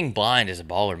 faking blind is a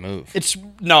baller move.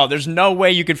 There's no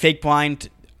way you could fake blind.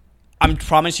 I'm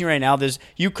promising you right now,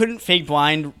 you couldn't fake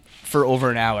blind for over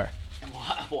an hour.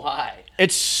 Why?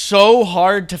 It's so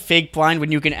hard to fake blind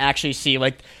when you can actually see,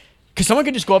 like, because someone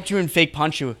could just go up to you and fake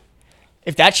punch you.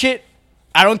 If that shit,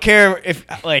 I don't care if,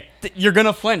 like, you're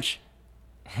gonna flinch.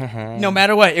 No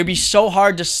matter what. It would be so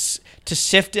hard to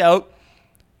sift out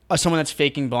someone that's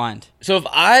faking blind. So if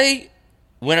I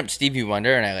went up to Stevie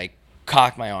Wonder and I like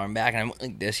cocked my arm back and I went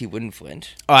like this, he wouldn't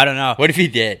flinch? Oh, I don't know. What if he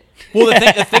did? Well,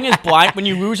 the thing is, blind, when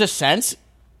you lose a sense,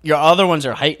 your other ones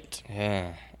are heightened.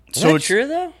 Yeah. So Is that true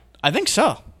though? I think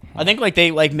so. I think like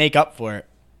they like make up for it,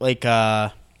 like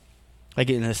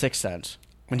in The Sixth Sense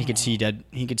when he could see dead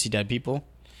people.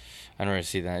 I don't really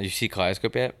see that. Did you see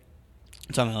Kaleidoscope yet?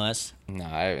 It's on the list. No,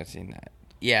 I haven't seen that.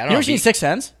 Yeah, I don't You know. ever seen Sixth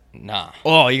Sense? Nah.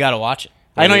 Oh, you gotta watch it.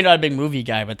 I know you're not a big movie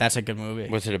guy, but that's a good movie.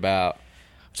 What's it about?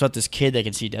 It's about this kid that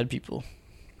can see dead people.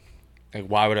 Like,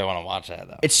 why would I want to watch that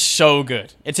though? It's so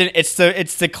good. It's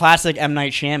the classic M.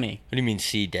 Night Shyamalan. What do you mean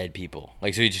see dead people?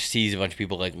 Like, so he just sees a bunch of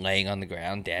people like laying on the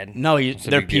ground dead? No, What's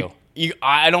the they're big deal? people.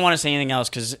 I don't want to say anything else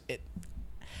because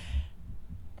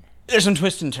there's some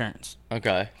twists and turns.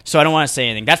 Okay. So I don't want to say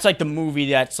anything. That's like the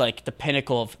movie that's like the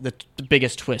pinnacle of the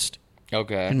biggest twist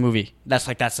Okay. in movie. That's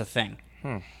the thing.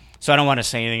 So I don't want to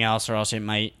say anything else or else you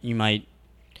might.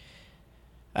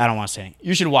 I don't want to say anything.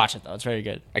 You should watch it though. It's very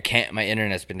good. I can't. My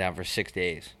internet's been down for 6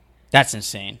 days. That's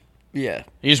insane. Yeah.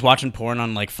 You're just watching porn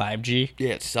on like 5G? Yeah,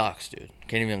 it sucks, dude.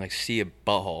 Can't even like see a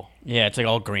butthole. Yeah, it's like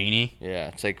all grainy. Yeah,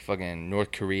 it's like fucking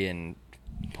North Korean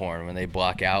porn when they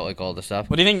block out like all the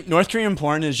stuff. What do you think? North Korean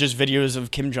porn is just videos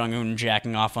of Kim Jong-un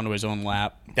jacking off onto his own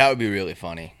lap. That would be really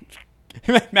funny.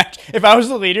 If I was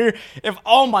the leader,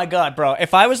 oh my god, bro.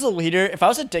 If I was the leader, if I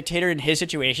was a dictator in his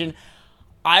situation,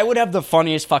 I would have the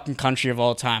funniest fucking country of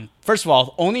all time. First of all,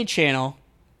 the only channel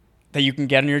that you can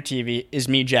get on your TV is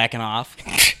me jacking off.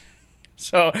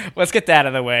 So let's get that out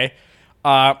of the way.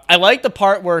 I like the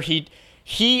part where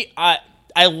I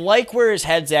like where his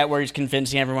head's at, where he's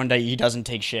convincing everyone that he doesn't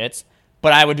take shits.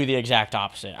 But I would do the exact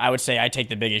opposite. I would say I take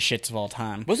the biggest shits of all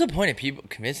time. What's the point of people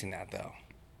convincing that though?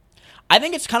 I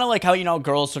think it's kind of like how,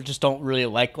 girls just don't really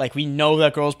like we know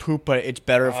that girls poop, but it's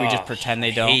better if we just pretend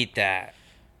they don't. I hate that.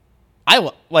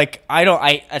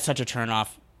 That's such a turn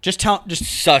off. Just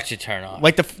such a turn off.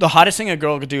 Like the hottest thing a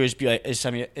girl could do is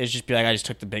just be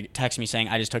like, text me saying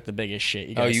I just took the biggest shit.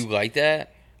 You like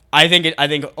that? I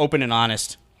think open and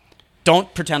honest.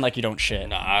 Don't pretend like you don't shit.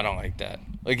 No, I don't like that.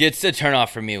 Like, it's a turn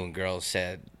off for me when girls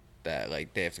said that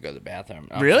like they have to go to the bathroom.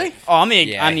 Really? Like,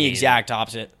 I'm the exact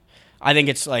opposite. I think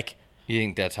it's like. You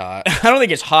think that's hot? I don't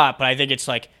think it's hot, but I think it's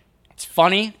like it's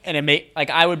funny, and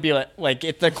I would be like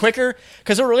if the quicker,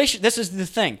 because this is the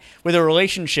thing with a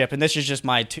relationship, and this is just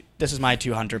my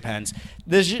 200 pence.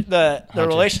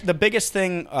 The biggest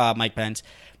thing, Mike Pence.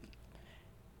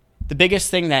 The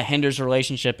biggest thing that hinders a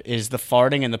relationship is the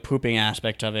farting and the pooping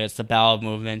aspect of it. It's the bowel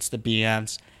movements, the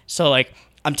BMs. So like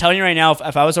I'm telling you right now,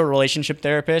 if I was a relationship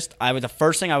therapist, the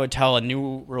first thing I would tell a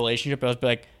new relationship was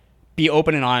be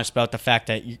open and honest about the fact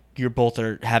that you're both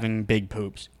are having big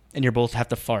poops and you both have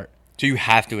to fart. So you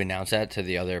have to announce that to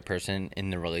the other person in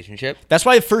the relationship? That's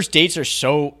why the first dates are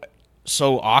so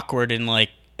awkward and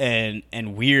like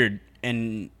and weird,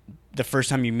 and the first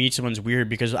time you meet someone's weird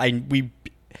because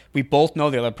we both know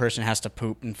the other person has to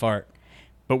poop and fart,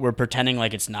 but we're pretending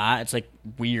like it's not. It's like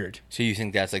weird. So you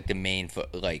think that's like the main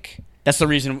That's the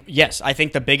reason. Yes, I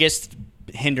think the biggest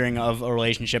hindering of a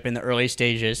relationship in the early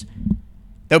stages.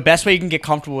 The best way you can get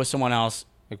comfortable with someone else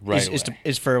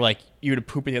is for like you to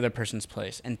poop at the other person's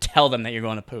place and tell them that you're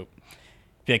going to poop.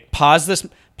 Be like, pause this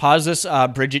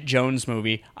Bridget Jones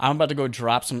movie. I'm about to go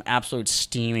drop some absolute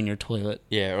steam in your toilet.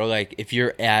 Yeah, or like if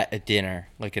you're at a dinner,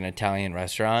 like an Italian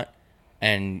restaurant,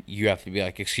 and you have to be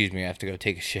like, excuse me, I have to go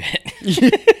take a shit.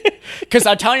 Because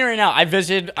I'm telling you right now,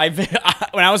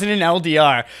 when I was in an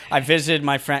LDR, I visited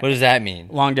my friend. What does that mean?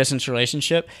 Long distance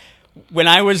relationship. When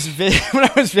I was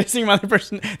visiting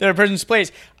the other person's place,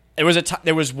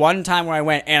 there was one time where I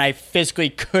went and I physically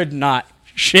could not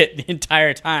shit the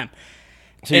entire time.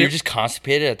 So you're just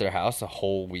constipated at their house the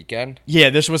whole weekend? Yeah,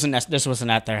 this wasn't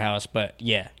at their house, but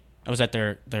yeah, I was at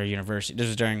their university. This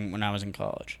was when I was in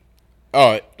college.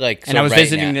 Oh, and I was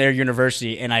visiting their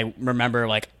university, and I remember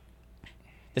like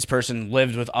this person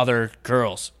lived with other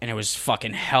girls, and it was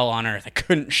fucking hell on earth. I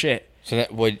couldn't shit. So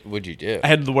what'd you do? I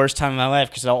had the worst time of my life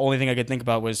because the only thing I could think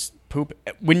about was poop.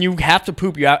 When you have to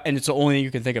poop, and it's the only thing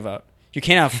you can think about. You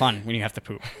can't have fun when you have to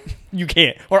poop. You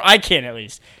can't, or I can't at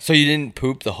least. So you didn't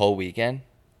poop the whole weekend?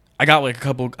 I got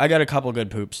a couple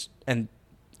good poops, and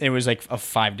it was like a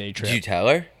 5-day trip. Did you tell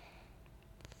her?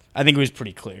 I think it was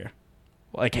pretty clear.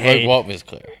 Like, hey, what was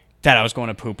clear? That I was going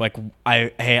to poop. Like,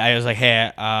 I was like,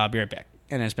 hey, I'll be right back.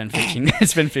 And it's been 15.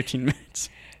 It's been 15 minutes.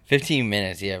 15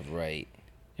 minutes, yeah, right.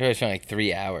 You always spent like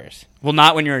 3 hours. Well,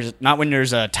 not when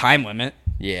there's a time limit.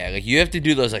 Yeah, like you have to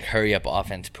do those like hurry up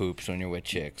offense poops when you're with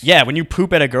chicks. Yeah, when you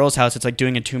poop at a girl's house, it's like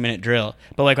doing a 2-minute drill.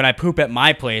 But like when I poop at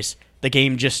my place, the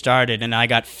game just started and I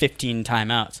got 15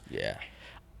 timeouts. Yeah.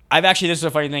 This is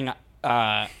a funny thing.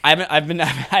 I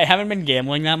haven't been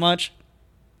gambling that much.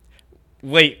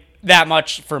 That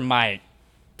much for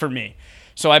me.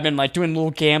 So I've been like doing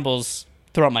little gambles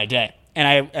throughout my day.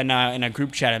 And in a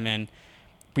group chat I'm in,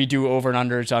 we do over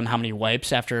and unders on how many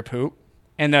wipes after a poop.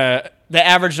 And the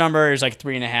average number is like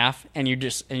 3.5, and you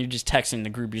just text in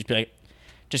the group, you just be like,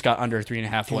 just got under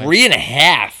 3.5 wipes.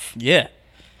 3.5? Yeah.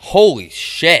 Holy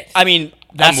shit. I mean,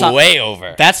 I'm way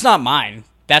over. That's not mine.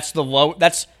 That's the low.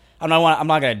 I'm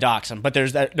not gonna dox them, but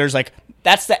there's like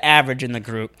that's the average in the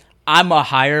group. I'm a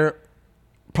higher,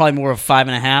 probably more of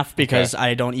 5.5 because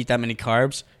I don't eat that many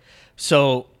carbs.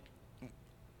 So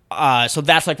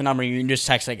that's like the number you can just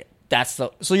text like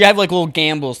so you have like little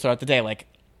gambles throughout the day, like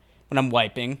when I'm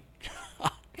wiping.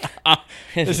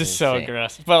 This is so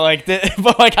gross, but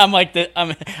I'm like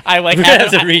I like we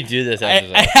have to redo this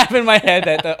episode. I have in my head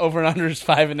that the over and under is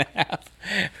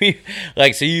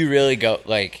 5.5. So you really go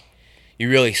you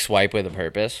really swipe with a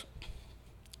purpose.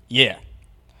 Yeah,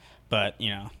 but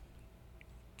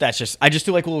that's just I just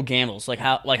do like little gambles, like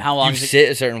how long you sit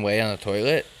a certain way on the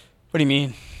toilet. What do you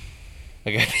mean?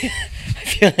 Like I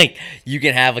feel like you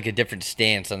can have like a different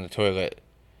stance on the toilet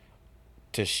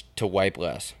to wipe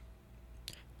less.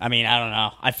 I mean, I don't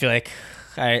know. I feel like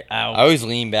I always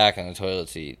lean back on the toilet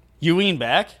seat. You lean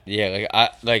back? Yeah,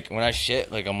 when I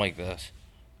shit, like I'm like this.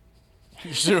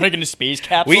 You're sort of like in a space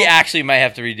capsule? We actually might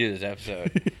have to redo this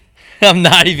episode. I'm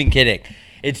not even kidding.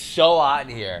 It's so hot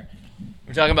in here.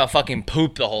 We're talking about fucking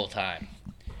poop the whole time.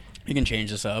 You can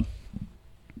change this up.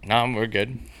 No, we're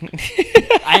good.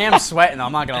 I am sweating, though,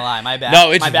 I'm not going to lie. My back, No,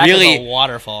 it's my back really is a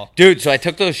waterfall. Dude, so I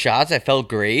took those shots. I felt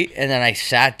great. And then I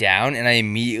sat down and I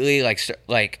immediately,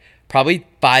 probably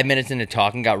 5 minutes into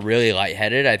talking, got really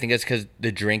lightheaded. I think it's because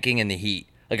the drinking and the heat.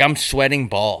 Like, I'm sweating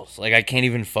balls. Like, I can't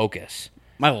even focus.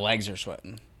 My legs are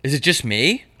sweating. Is it just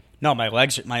me? No, my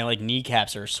legs, my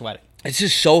kneecaps are sweating. It's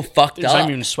just so fucked There's up. not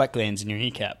even sweat glands in your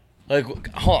kneecap. Like,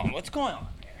 hold on. What's going on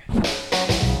here?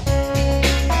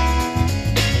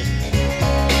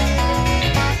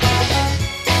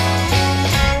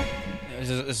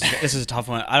 This is a tough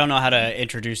one. I don't know how to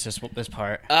introduce this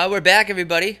part. We're back,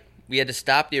 everybody. We had to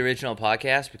stop the original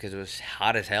podcast because it was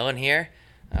hot as hell in here.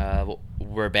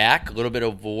 We're back. A little bit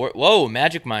of... Whoa,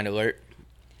 Magic Mind alert.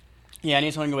 Yeah, I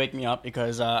need someone to wake me up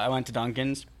because I went to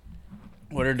Dunkin's,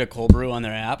 ordered a cold brew on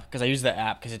their app because I use the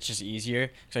app because it's just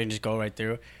easier so I can just go right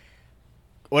through.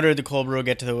 Ordered the cold brew,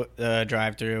 get to the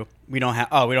drive-through. We don't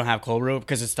have cold brew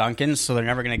because it's Dunkin's, so they're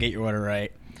never gonna get your order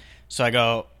right. So I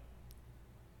go,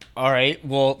 all right,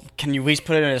 well, can you at least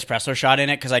put an espresso shot in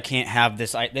it because I can't have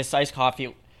this iced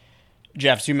coffee.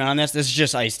 Jeff, zoom in on this. This is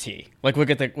just iced tea. Like, look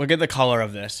at the color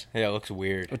of this. Yeah, it looks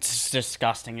weird. It's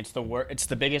disgusting. It's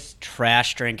the biggest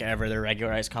trash drink ever. The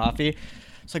regular iced coffee.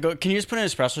 So I go, can you just put an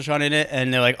espresso shot in it?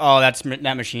 And they're like, oh,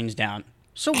 that machine's down.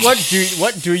 So what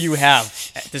do you have?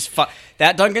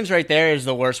 That Dunkin's right there is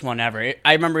the worst one ever.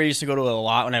 I remember I used to go to it a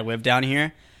lot when I lived down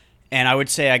here, and I would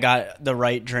say I got the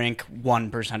right drink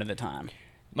 1% of the time.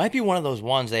 Might be one of those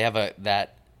ones they have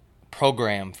that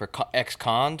program for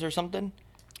ex-cons or something.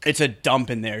 It's a dump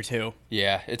in there, too.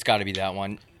 Yeah, it's got to be that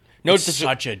one. It's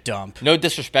such a dump. No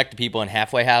disrespect to people in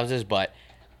halfway houses, but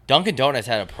Dunkin' Donuts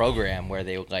had a program where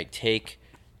they would, take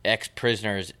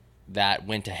ex-prisoners that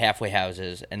went to halfway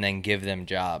houses and then give them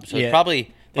jobs. So it's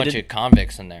probably a bunch of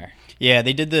convicts in there. Yeah,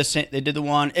 they did the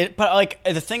one. But,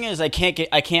 the thing is, the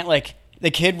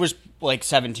kid was,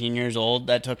 17 years old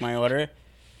that took my order.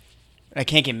 I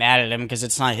can't get mad at him because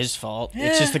it's not his fault. Yeah.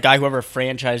 It's just the guy whoever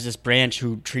franchised this branch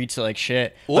who treats it like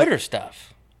shit. Order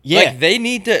stuff. Yeah. They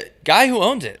need to... Guy who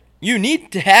owns it. You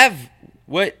need to have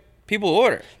what people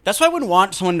order. That's why I wouldn't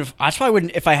want someone to... That's why I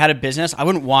wouldn't... If I had a business, I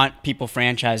wouldn't want people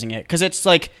franchising it. Because it's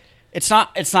like... It's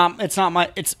not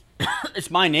my... It's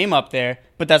my name up there,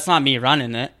 but that's not me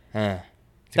running it.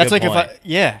 That's like point.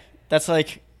 That's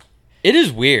like... It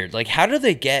is weird. How do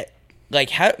they get...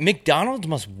 how McDonald's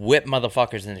must whip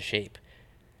motherfuckers into shape.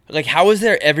 How is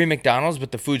there every McDonald's,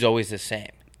 but the food's always the same?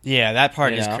 Yeah, that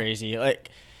part is crazy.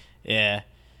 Yeah.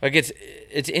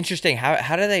 It's interesting.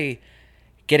 How do they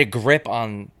get a grip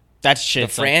on that shit?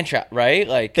 The franchise, right?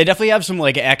 They definitely have some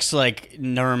ex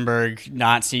Nuremberg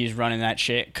Nazis running that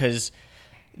shit because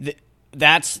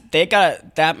they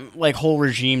got that whole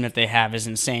regime that they have is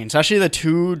insane. Especially the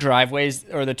two driveways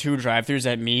or the two drive-throughs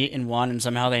that meet in one, and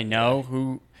somehow they know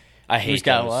who. I hate who's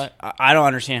got what. I don't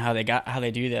understand how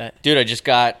they do that. Dude, I just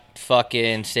got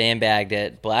fucking sandbagged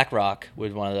at Black Rock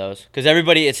with one of those because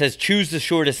it says choose the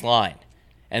shortest line,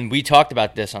 and we talked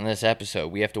about this on this episode.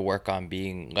 We have to work on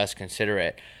being less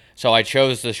considerate. So I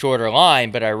chose the shorter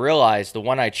line, but I realized the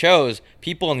one I chose,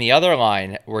 people in the other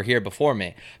line were here before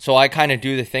me. So I kind of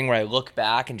do the thing where I look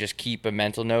back and just keep a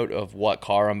mental note of what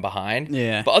car I'm behind.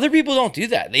 Yeah. But other people don't do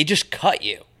that. They just cut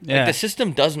you. Yeah. The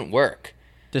system doesn't work.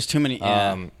 There's too many.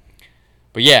 Yeah.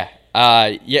 But yeah.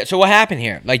 So what happened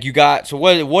here?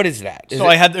 What is that?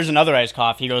 There's another iced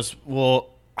coffee. He goes, well,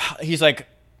 he's like,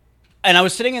 and I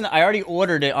was sitting I already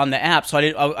ordered it on the app, so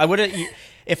I would have,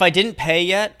 if I didn't pay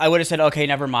yet, I would have said, okay,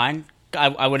 never mind.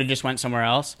 I would have just went somewhere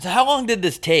else. So how long did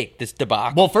this take, this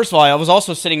debacle? Well, first of all, I was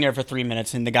also sitting there for 3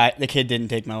 minutes, and the kid didn't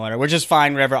take my order, which is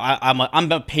fine, whatever.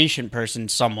 I'm a patient person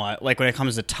somewhat. When it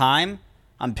comes to time,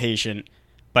 I'm patient.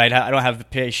 But I don't have the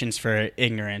patience for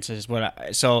ignorance.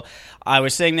 So I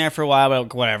was sitting there for a while,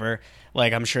 but whatever.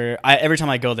 I'm sure every time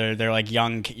I go there, they're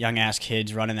young ass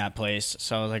kids running that place.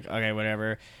 So I was like, okay,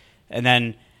 whatever. And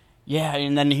then,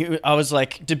 I was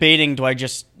debating, do I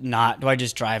just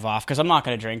drive off? Because I'm not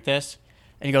going to drink this.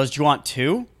 And he goes, do you want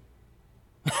two?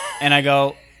 And I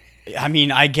go, I mean,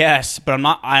 I guess, but I'm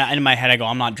not. In my head, I go,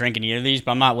 I'm not drinking either of these,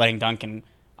 but I'm not letting Dunkin'.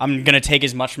 I'm going to take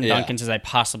as much from Dunkin's as I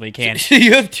possibly can. So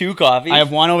you have two coffees? I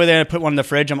have one over there and I put one in the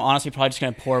fridge. I'm honestly probably just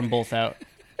going to pour them both out.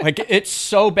 It's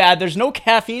so bad. There's no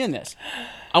caffeine in this.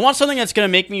 I want something that's going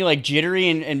to make me, jittery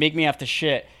and make me have to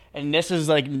shit. And this is,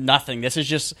 nothing. This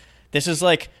is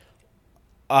the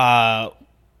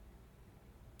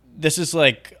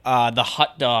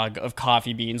hot dog of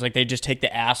coffee beans. They just take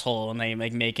the asshole and they,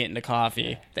 make it into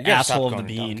coffee. The asshole of the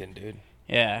bean. Dunkin', dude.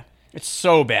 Yeah. It's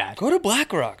so bad. Go to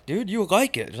BlackRock, dude. You would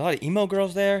like it. There's a lot of emo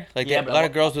girls there. Like Yeah, a lot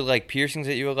of girls with like piercings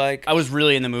that you would like. I was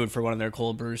really in the mood for one of their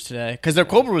cold brews today because their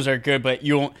cold brews are good, but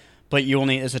you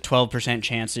only there's a 12%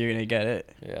 chance that you're gonna get it.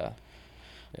 Yeah.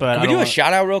 But Can we do a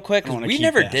shout out real quick? I don't Because wanna we keep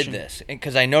never bashing. did this.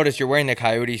 Because I noticed you're wearing the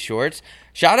Coyotes shorts.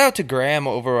 Shout out to Graham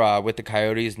over with the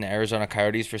Coyotes and the Arizona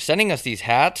Coyotes for sending us these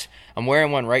hats. I'm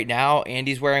wearing one right now.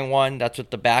 Andy's wearing one. That's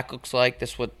what the back looks like.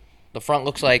 That's what the front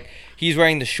looks like. He's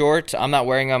wearing the shorts. I'm not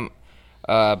wearing them.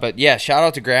 But yeah, shout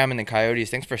out to Graham and the Coyotes.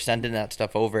 Thanks for sending that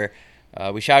stuff over.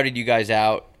 We shouted you guys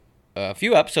out a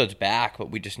few episodes back,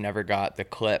 but we just never got the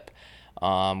clip.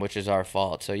 Which is our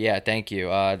fault. So, yeah, thank you.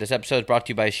 This episode is brought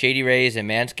to you by Shady Rays and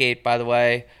Manscaped, by the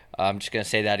way. I'm just going to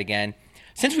say that again.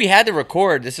 Since we had to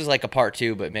record, this is like a part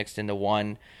 2, but mixed into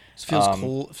one. It feels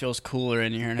cool. It feels cooler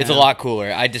in here now. It's a lot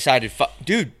cooler. I decided,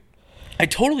 dude, I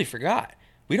totally forgot.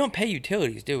 We don't pay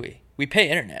utilities, do we? We pay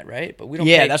internet, right? But we don't.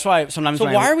 Yeah, pay... that's why sometimes. So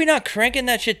why are we not cranking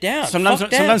that shit down?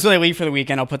 Sometimes when I leave for the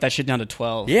weekend, I'll put that shit down to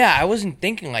 12. Yeah, I wasn't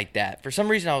thinking like that. For some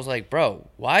reason, I was like, bro,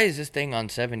 why is this thing on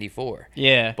 74?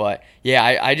 Yeah. But,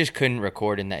 yeah, I just couldn't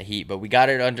record in that heat. But we got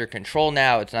it under control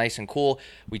now. It's nice and cool.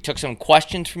 We took some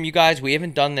questions from you guys. We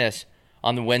haven't done this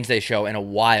on the Wednesday show in a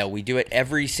while. We do it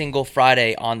every single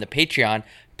Friday on the Patreon,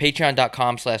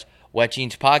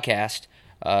 patreon.com/wetjeanspodcast.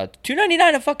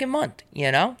 $2.99 a fucking month,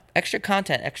 you know? Extra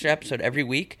content, extra episode every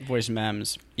week. Voice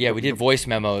memes. Yeah, we did voice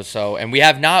memos, and we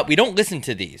don't listen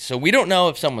to these. So we don't know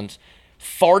if someone's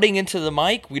farting into the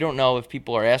mic. We don't know if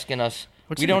people are asking us.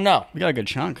 We don't know. We got a good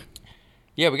chunk.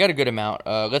 Yeah, we got a good amount.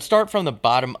 Let's start from the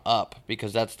bottom up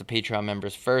because that's the Patreon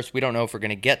members first. We don't know if we're going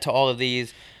to get to all of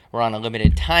these. We're on a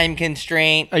limited time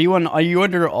constraint. Are you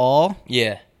under all?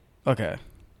 Yeah. Okay.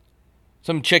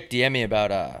 Some chick DM me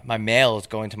about my mail is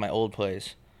going to my old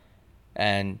place.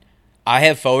 And I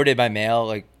have forwarded my mail.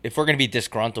 Like, if we're going to be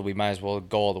disgruntled, we might as well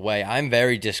go all the way. I'm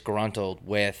very disgruntled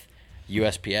with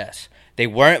USPS. They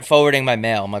weren't forwarding my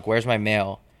mail. I'm like, where's my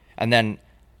mail? And then,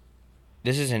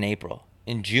 this is in April.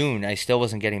 In June, I still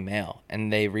wasn't getting mail.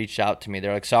 And they reached out to me.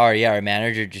 They're like, sorry, yeah, our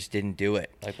manager just didn't do it.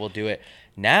 Like, we'll do it.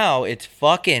 Now, it's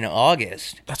fucking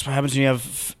August. That's what happens when you have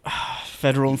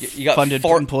federal You got funded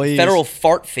employees. Federal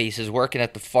fart faces working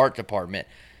at the fart department.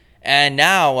 And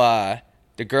now,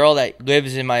 the girl that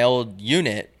lives in my old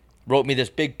unit wrote me this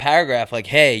big paragraph like,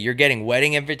 hey, you're getting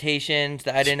wedding invitations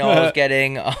that I didn't know I was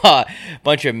getting. A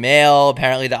bunch of mail.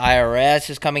 Apparently, the IRS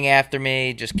is coming after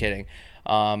me. Just kidding.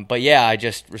 But, yeah, I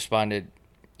just responded,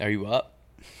 are you up?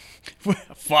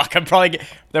 Fuck, I'm probably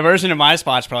the person in my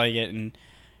spot's probably getting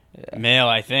mail,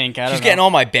 I think. I don't know. She's getting all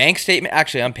my bank statement.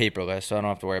 Actually, I'm paperless, so I don't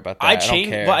have to worry about that. I don't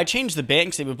care. Well, I changed the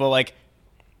bank statement, but like,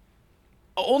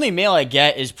 only mail I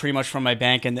get is pretty much from my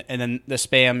bank, and then the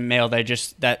spam mail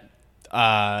that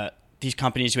these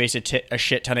companies wasted a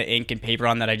shit ton of ink and paper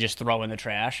on that I just throw in the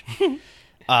trash.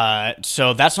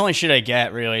 So that's the only shit I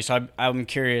get, really. So I'm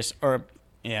curious, or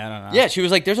yeah, I don't know. Yeah, she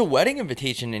was like, "There's a wedding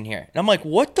invitation in here," and I'm like,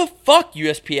 "What the fuck,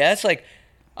 USPS? Like,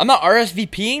 I'm not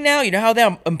RSVPing now. You know how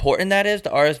important that is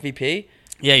to RSVP?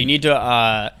 Yeah, you need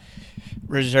to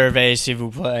reserve s'il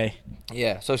vous plaît.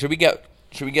 Yeah. So should we get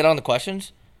on the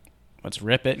questions? Let's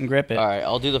rip it and grip it. All right,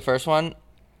 I'll do the first one.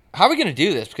 How are we gonna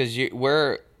do this? Because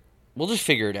we'll just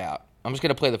figure it out. I'm just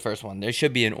gonna play the first one. There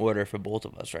should be an order for both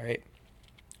of us, right?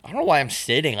 I don't know why I'm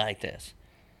sitting like this.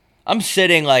 I'm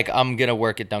sitting like I'm gonna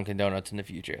work at Dunkin' Donuts in the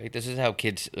future. Like, this is how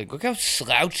kids like. Look how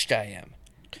slouched I am.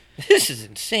 This is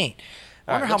insane.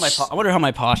 I wonder how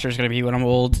my posture is gonna be when I'm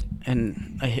old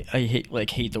and I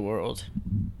hate the world.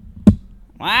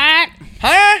 What?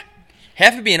 Huh?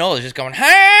 Half of being old is just going,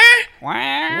 huh? What?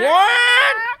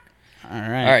 All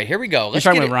right, here we go. You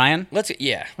talking with Ryan? Let's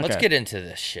get into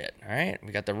this shit. All right,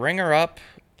 we got the ringer up.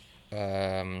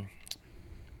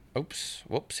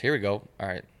 Whoops. Here we go. All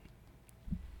right.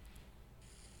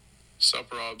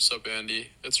 Sup, Rob. Sup,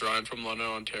 Andy. It's Ryan from London,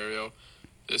 Ontario.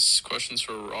 This question's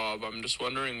for Rob. I'm just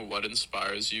wondering what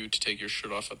inspires you to take your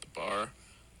shirt off at the bar.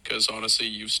 Because honestly,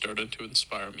 you've started to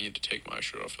inspire me to take my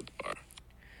shirt off at the bar.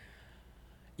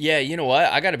 Yeah, you know what?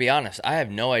 I got to be honest. I have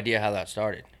no idea how that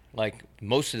started. Like,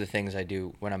 most of the things I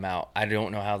do when I'm out, I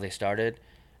don't know how they started.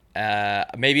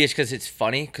 Maybe it's because it's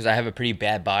funny, because I have a pretty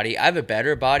bad body. I have a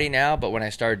better body now, but when I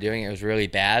started doing it, it was really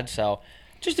bad. So,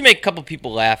 just to make a couple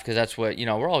people laugh, because that's what,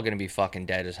 we're all going to be fucking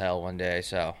dead as hell one day.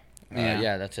 So,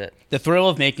 yeah, that's it. The thrill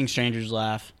of making strangers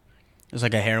laugh is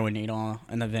like a heroin needle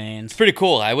in the veins. It's pretty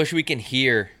cool. I wish we can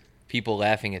hear people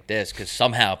laughing at this, because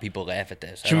somehow people laugh at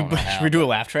this. Should we do a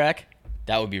laugh track?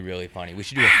 That would be really funny. We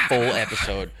should do a full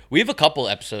episode. We have a couple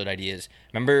episode ideas.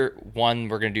 Remember one,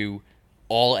 we're going to do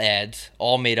all ads,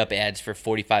 all made-up ads for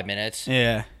 45 minutes.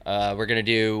 Yeah. We're going to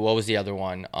do, what was the other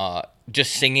one?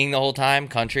 Just singing the whole time,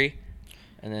 country.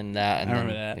 and then that, and I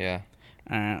remember then, that. Yeah.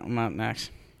 All right, I'm up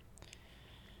next.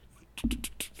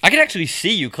 I could actually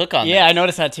see you click on that. Yeah, I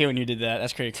noticed that too when you did that.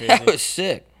 That's pretty crazy. That was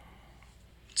sick.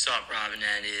 What's up, Rob and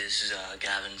Andy? This is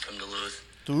Gavin from Duluth.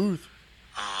 Duluth.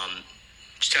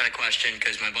 Just had a question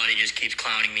because my buddy just keeps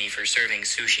clowning me for serving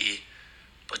sushi,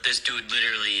 but this dude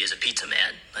literally is a pizza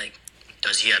man. Like,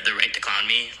 does he have the right to clown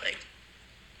me? Like,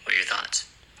 what are your thoughts?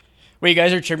 Wait, you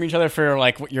guys are chirping each other for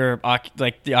like what your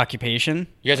the occupation?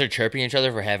 You guys are chirping each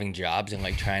other for having jobs and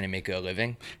like trying to make a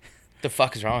living. What the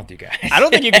fuck is wrong with you guys? I don't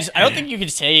think you can. I don't think you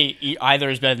could say either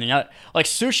is better than the other. Like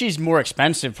sushi's more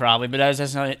expensive probably, but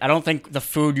that's not, I don't think the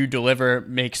food you deliver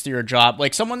makes your job.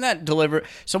 Like someone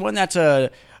that's a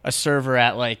server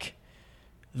at like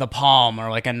the Palm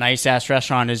or like a nice ass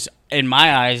restaurant is in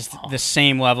my eyes the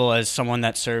same level as someone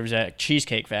that serves at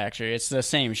Cheesecake Factory. It's the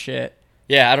same shit.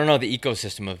 Yeah, I don't know the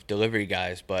ecosystem of delivery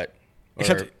guys, but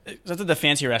Except at the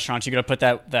fancy restaurants, you gotta put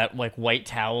that like white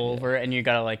towel over it, and you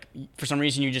gotta like for some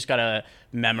reason you just gotta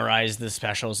memorize the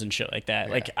specials and shit like that.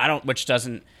 Yeah. Like which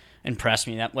doesn't impress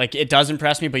me. That like it does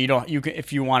impress me, but you can,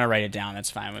 if you want to write it down,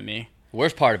 that's fine with me. The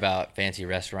worst part about fancy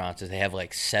restaurants is they have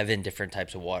like 7 different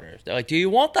types of waters. They're like, do you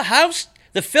want the house,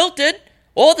 the filtered,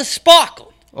 or the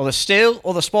sparkled? Or the still,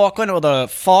 or the sparkling, or the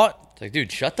fart. It's like,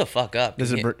 dude, shut the fuck up.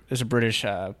 There's a British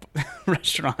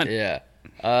restaurant. Yeah.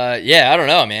 Yeah, I don't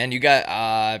know, man. You got,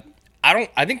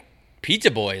 I think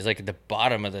Pizza Boy is like at the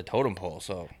bottom of the totem pole,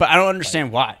 so. But I don't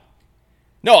understand why.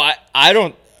 No, I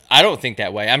don't think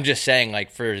that way. I'm just saying,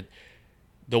 like, for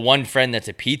the one friend that's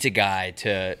a pizza guy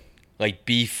to, like,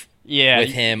 beef with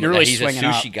him, you're really he's a swinging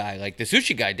sushi up. guy. Like, the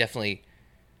sushi guy definitely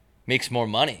makes more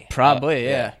money. Probably,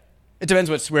 yeah. It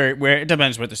depends where it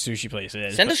depends what the sushi place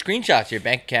is. Send us screenshots to your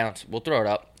bank accounts. We'll throw it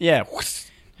up. Yeah. All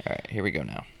right, here we go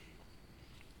now.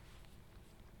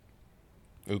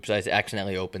 Oops, I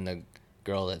accidentally opened the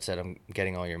girl that said I'm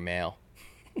getting all your mail.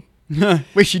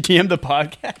 We should DM the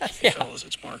podcast. Hey, fellas,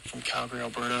 it's Mark from Calgary,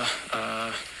 Alberta.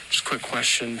 Just a quick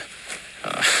question.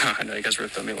 I know you guys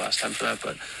ripped on me last time for that,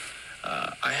 but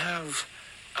I have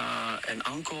an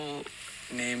uncle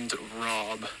named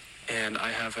Rob, and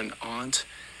I have an aunt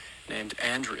named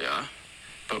Andrea,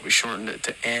 but we shortened it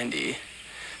to Andy.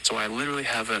 So I literally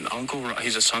have an uncle.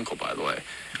 He's a uncle, by the way,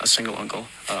 a single uncle.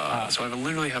 So I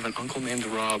literally have an uncle named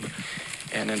Rob,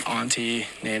 and an auntie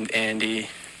named Andy,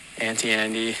 Auntie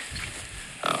Andy.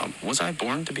 Was I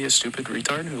born to be a stupid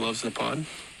retard who loves the pod?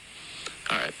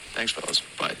 All right, thanks, fellas.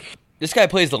 Bye. This guy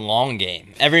plays the long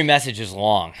game. Every message is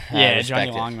long. Yeah, respect Johnny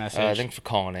it. Long message. Thanks for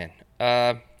calling in.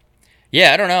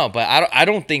 Yeah, I don't know, but I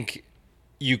don't think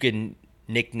you can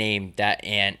nickname that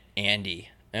aunt Andy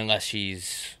unless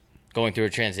she's going through a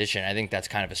transition. I think that's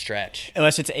kind of a stretch.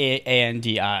 Unless it's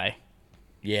ANDI.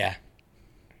 Yeah.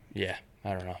 Yeah, I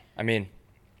don't know. I mean,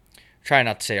 try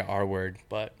not to say R word,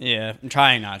 but Yeah, I'm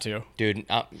trying not to. dude,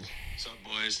 What's up,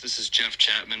 boys? This is Jeff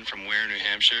Chapman from Ware, New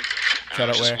Hampshire. Shout I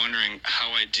was out just Ware. wondering how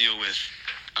I deal with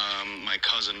my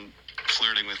cousin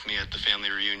flirting with me at the family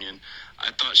reunion.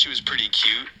 I thought she was pretty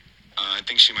cute. I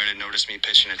think she might have noticed me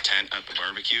pitching a tent at the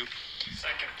barbecue.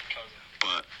 Second cousin.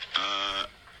 But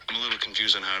I'm a little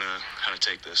confused on how to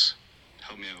take this.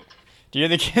 Help me out. Do you hear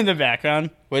the kid in the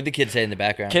background? what did the kid say in the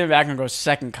background? Kid in the background goes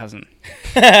second cousin.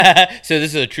 So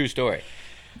this is a true story.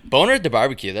 Boner at the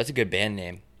Barbecue, that's a good band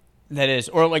name. That is,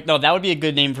 or like no, that would be a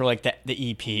good name for like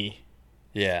the EP.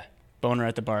 Yeah. Boner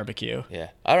at the Barbecue. Yeah.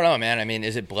 I don't know, man. I mean,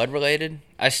 is it blood related?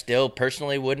 I still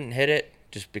personally wouldn't hit it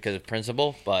just because of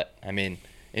principle, but I mean,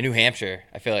 in New Hampshire,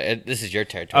 I feel like this is your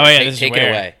territory. Oh yeah, Take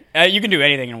it away. You can do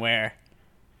anything in Ware.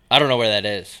 I don't know where that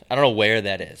is. I don't know where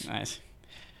that is. Nice.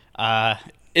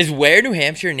 Is Ware, New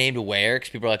Hampshire named Ware? Because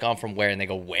people are like, oh, I'm from Ware, and they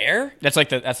go, where? That's like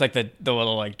the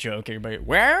little like joke. Everybody,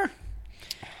 where?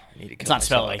 I need to kill It's not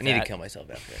spelled myself. like I need that. to kill myself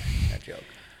after that joke.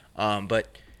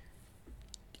 But,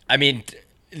 I mean,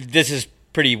 this is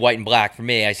pretty white and black for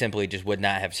me. I simply just would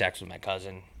not have sex with my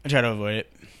cousin. I try to avoid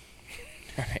it.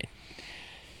 All right.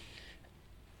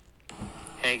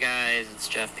 Hey guys, it's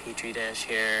Jeff Petrie Dash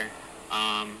here.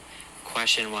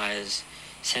 Question was,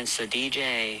 since the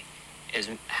DJ is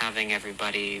having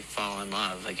everybody fall in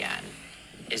love again,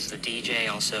 is the DJ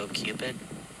also Cupid?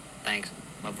 Thanks.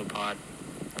 Love the pod.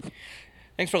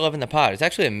 Thanks for loving the pod. It's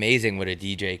actually amazing what a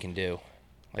DJ can do.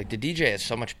 Like, the DJ has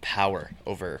so much power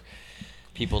over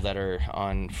people that are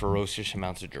on ferocious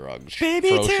amounts of drugs. Baby,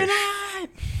 ferocious. tonight.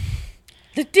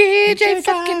 The DJ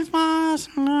fucking...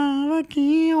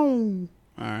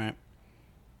 All right.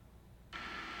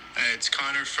 Hey, it's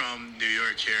Connor from New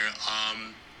York here.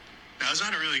 Now's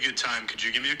not a really good time. Could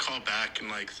you give me a call back in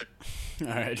like... All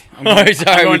right. I'm going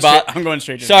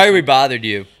straight to Sorry this. we bothered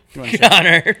you, Going straight-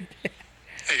 Connor.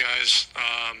 Hey guys,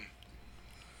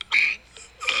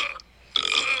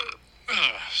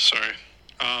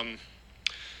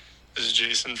 This is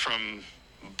Jason from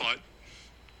Butt,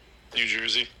 New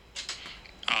Jersey.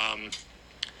 I've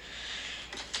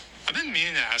been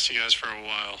meaning to ask you guys for a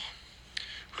while.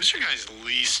 Who's your guys'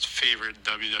 least favorite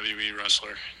WWE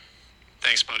wrestler?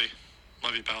 Thanks, buddy.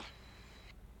 Love you, pal.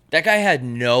 That guy had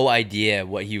no idea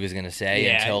what he was gonna say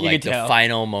until like the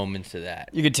final moments of that.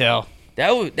 You could tell.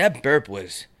 That burp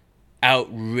was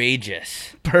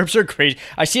outrageous. Burps are crazy.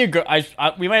 I see a girl.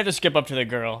 We might have to skip up to the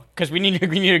girl because we need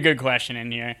a good question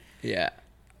in here. Yeah.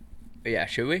 Yeah,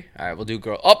 should we? All right, we'll do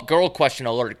girl. Oh, girl question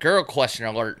alert. Girl question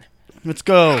alert. Let's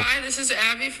go. Hi, this is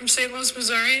Abby from St. Louis,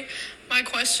 Missouri. My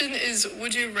question is,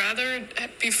 would you rather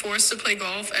be forced to play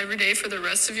golf every day for the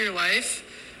rest of your life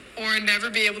or never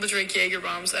be able to drink Jaeger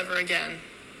bombs ever again?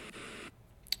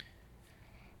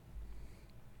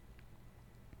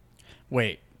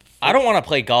 Wait. I don't want to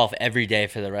play golf every day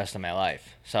for the rest of my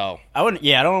life. So I wouldn't.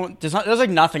 Yeah, I don't. There's like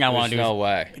nothing I want to do. No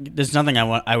way. There's nothing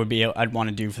I'd want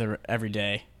to do for every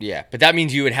day. Yeah, but that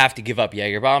means you would have to give up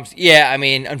Jaeger bombs. Yeah, I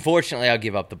mean, unfortunately, I'll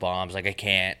give up the bombs. Like I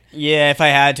can't. Yeah, if I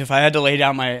had to lay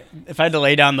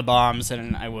down the bombs,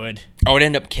 then I would. I would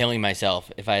end up killing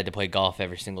myself if I had to play golf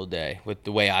every single day. With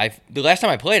the way the last time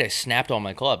I played, I snapped all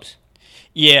my clubs.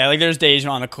 Yeah, like there's days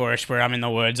on the course where I'm in the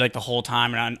woods like the whole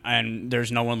time and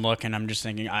there's no one looking. I'm just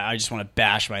thinking I just want to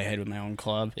bash my head with my own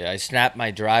club. Yeah, I snapped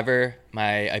my driver,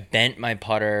 I bent my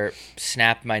putter,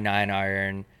 snapped my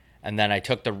 9-iron, and then I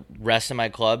took the rest of my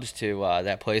clubs to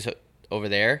that place over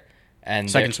there. And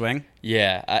Second Swing?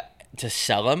 Yeah, to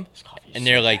sell them. And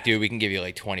they're like, dude, we can give you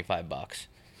like $25.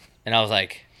 And I was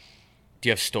like, do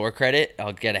you have store credit?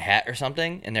 I'll get a hat or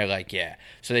something. And they're like, yeah.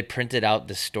 So they printed out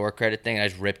the store credit thing, and I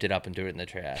just ripped it up and threw it in the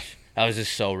trash. I was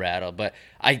just so rattled. But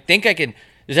I think I can.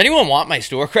 Does anyone want my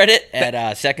store credit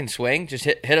at Second Swing? Just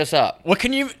hit us up. What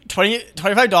can you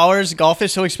 $25? Golf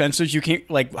is so expensive. You can't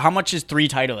like. How much is 3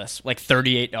 Titleists? Like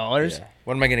 $38. Yeah.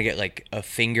 What am I gonna get? Like a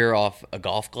finger off a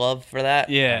golf glove for that?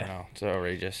 Yeah. I don't know. It's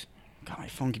outrageous. God, my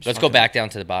phone keeps. Let's go back down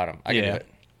to the bottom. I can do it.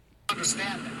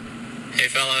 Understand that. Hey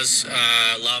fellas,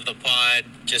 love the pod.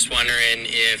 Just wondering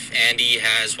if Andy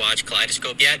has watched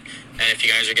Kaleidoscope yet, and if you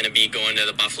guys are going to be going to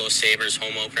the Buffalo Sabres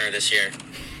home opener this year.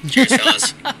 Cheers,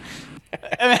 fellas.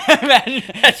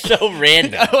 That's so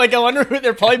random. Like I wonder who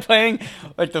they're probably playing.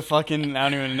 Like the fucking I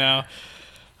don't even know.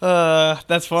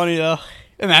 That's funny though.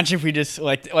 Imagine if we just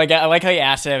like I like how you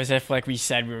asked it as if like we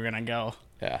said we were gonna go.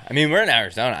 Yeah, I mean we're in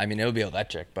Arizona. I mean it would be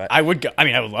electric, but I would go. I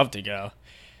mean I would love to go.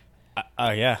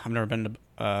 Yeah, I've never been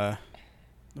to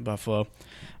Buffalo.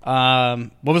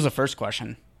 What was the first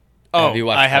question? Oh, have you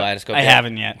watched Kaleidoscope? I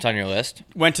haven't yet. It's on your list.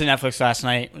 Went to Netflix last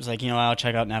night. Was like, I'll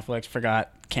check out Netflix.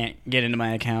 Forgot. Can't get into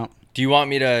my account. Do you want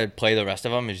me to play the rest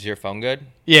of them? Is your phone good?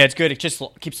 Yeah, it's good. It just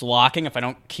keeps locking if I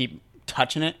don't keep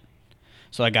touching it.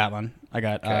 So I got one. I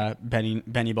got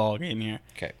Benny Ball game here.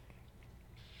 Okay.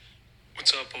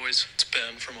 What's up, boys? It's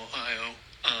Ben from Ohio.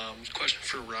 Question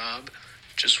for Rob.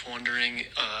 Just wondering,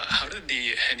 how did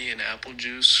the Henny and apple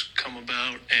juice come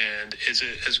about, and is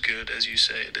it as good as you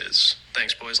say it is?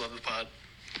 Thanks, boys. Love the pod.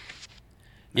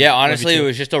 Yeah, honestly, it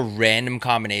was just a random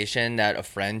combination that a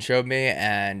friend showed me,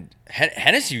 and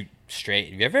Hennessy Straight.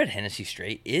 Have you ever had Hennessy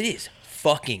Straight? It is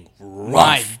fucking rough.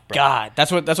 My bro. God,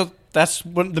 that's what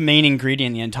the main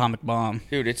ingredient in the atomic bomb.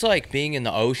 Dude, it's like being in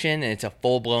the ocean, and it's a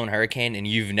full-blown hurricane, and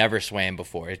you've never swam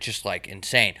before. It's just, like,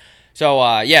 insane.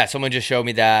 So, yeah, someone just showed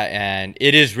me that, and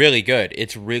it is really good.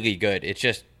 It's really good. It's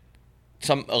just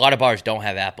a lot of bars don't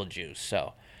have apple juice,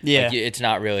 so yeah, like, it's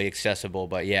not really accessible,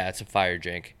 but, yeah, it's a fire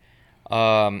drink.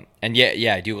 And,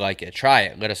 yeah, I do like it. Try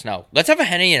it. Let us know. Let's have a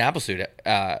Henny and apple suit.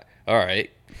 All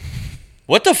right.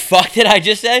 What the fuck did I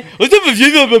just say? You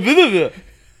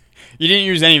didn't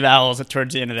use any vowels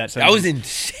towards the end of that sentence. That was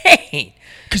insane.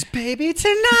 Because, baby,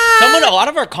 tonight. A lot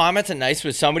of our comments are nice,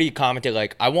 but somebody commented,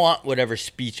 like, I want whatever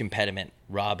speech impediment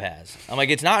Rob has. I'm like,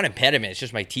 it's not an impediment. It's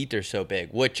just my teeth are so big,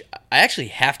 which I actually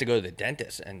have to go to the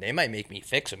dentist, and they might make me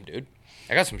fix them, dude.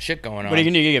 I got some shit going on. What are you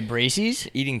going to do? You get braces?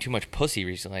 Eating too much pussy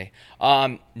recently.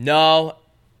 No,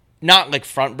 not like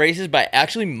front braces, but I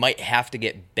actually might have to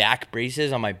get back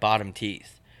braces on my bottom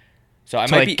teeth. So I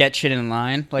might get shit in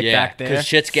line, back there. Because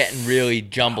shit's getting really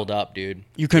jumbled up, dude.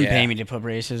 You couldn't pay me to put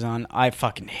braces on. I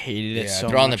fucking hated it so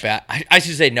much. They're on the back. I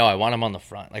should say no. I want them on the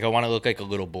front. Like I want to look like a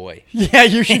little boy. Yeah,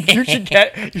 you should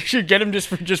get them just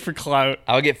for clout.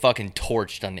 I would get fucking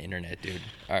torched on the internet, dude.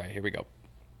 All right, here we go.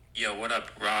 Yo, what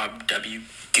up, Rob W.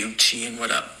 Gucci, and what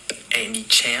up, Andy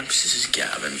Champs? This is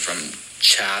Gavin from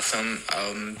Chatham.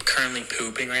 I'm currently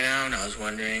pooping right now, and I was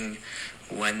wondering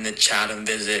when the Chatham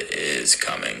visit is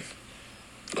coming.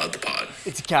 Love the pod.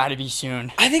 It's got to be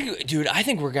soon. I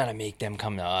think we're gonna make them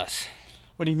come to us.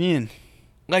 What do you mean?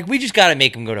 Like, we just got to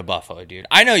make them go to Buffalo, dude.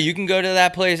 I know you can go to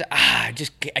that place. I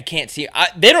can't see.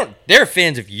 They're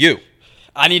fans of you.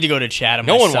 I need to go to Chatham.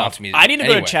 No one myself. wants me to. I need to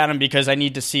go anyway. to Chatham because I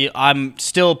need to see. I'm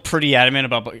still pretty adamant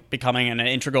about becoming an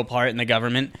integral part in the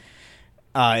government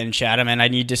in Chatham, and I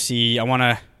need to see. I want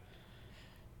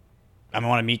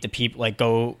to meet the people. Like,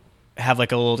 go have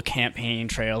like a little campaign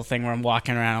trail thing where I'm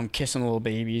walking around, kissing little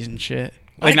babies and shit.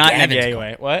 Like, not in a gay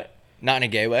way. What? Not in a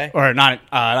gay way, or not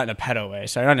in a pedo way.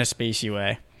 Sorry, not in a spacey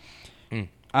way.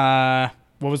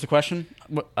 What was the question?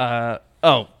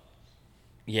 Oh.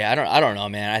 Yeah, I don't know,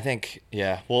 man. I think,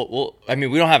 yeah. Well, I mean,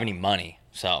 we don't have any money,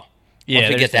 so yeah,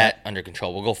 once we get that under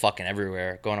control, we'll go fucking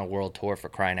everywhere. Go on a world tour for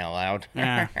crying out loud.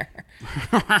 Yeah. Hey,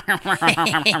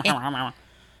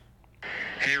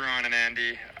 Ron and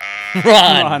Andy.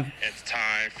 Ron. It's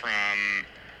Ty from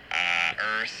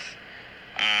Earth.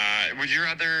 Would you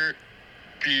rather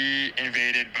be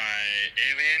invaded by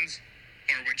aliens,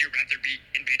 or would you rather be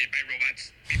invaded by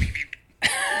robots? Beep, beep, beep.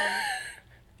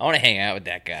 I want to hang out with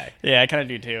that guy. Yeah, I kind of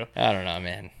do too. I don't know,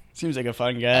 man. Seems like a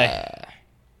fun guy.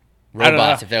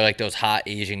 Robots, if they're like those hot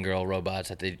Asian girl robots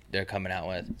that they're coming out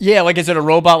with. Yeah, like, is it a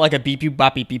robot like a beep boop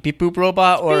bop beep beep beep boop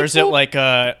robot, or is it like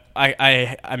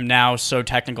I'm now so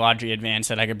technologically advanced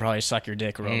that I could probably suck your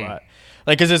dick robot?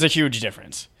 Like, because there's a huge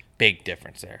difference. Big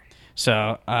difference there.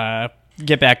 So,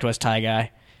 get back to us, Ty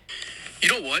guy. You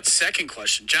know what? Second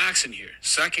question. Jackson here.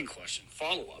 Second question.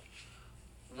 Follow-up.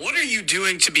 What are you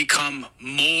doing to become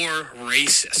more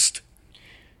racist?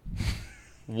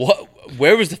 What?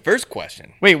 Where was the first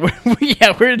question? Wait, where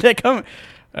did that come?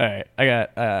 All right, I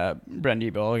got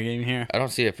Brendy Ball game here. I don't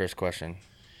see a first question.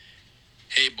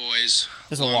 Hey, boys.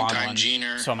 This is a long Long-time one,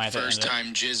 Jeaner, so I might have to end it.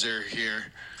 first-time Jizzer here.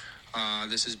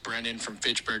 This is Brendan from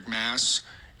Fitchburg, Mass.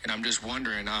 And I'm just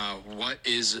wondering, what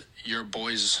is your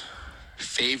boys'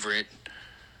 favorite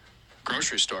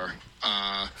grocery store?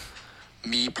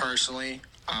 Me, personally,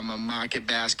 I'm a Market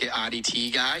Basket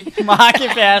ODT guy.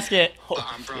 Market Basket.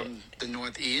 I'm from the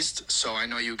Northeast, so I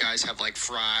know you guys have like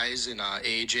Fry's and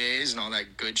AJ's and all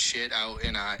that good shit out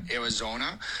in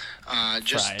Arizona.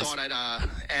 Just Fry's. thought I'd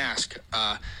ask.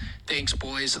 Thanks,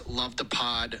 boys. Love the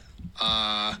pod.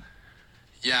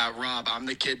 Yeah, Rob, I'm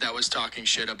the kid that was talking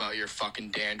shit about your fucking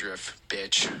dandruff,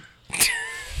 bitch.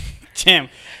 Damn.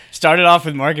 Started off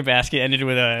with Market Basket, ended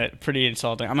with a pretty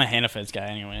insulting. I'm a Hannaford's guy,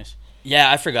 anyways. Yeah,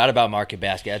 I forgot about Market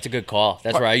Basket. That's a good call.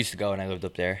 That's where I used to go when I lived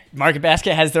up there. Market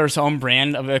Basket has their own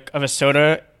brand of a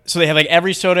soda. So they have like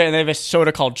every soda, and they have a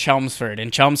soda called Chelmsford.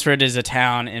 And Chelmsford is a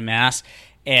town in Mass.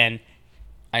 And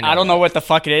I don't know what the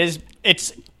fuck it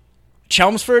is.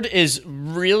 Chelmsford is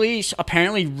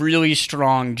apparently really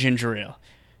strong ginger ale.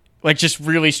 Like, just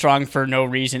really strong for no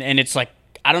reason. And it's like,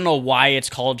 I don't know why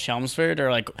it's called Chelmsford or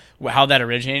like how that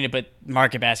originated, but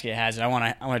Market Basket has it. I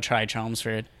want to try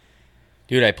Chelmsford.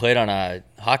 Dude, I played on a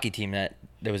hockey team that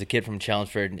there was a kid from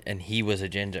Chelmsford, and he was a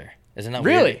ginger. Isn't that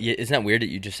really? weird? Yeah, isn't that weird that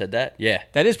you just said that? Yeah.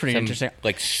 That is pretty interesting.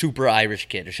 Like, super Irish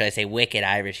kid, or should I say wicked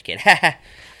Irish kid? I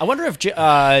wonder if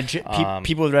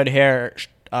people with red hair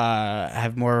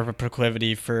have more of a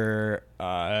proclivity for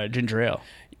ginger ale.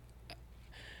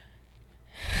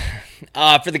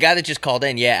 For the guy that just called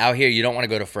in, yeah, out here you don't want to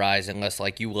go to Fry's unless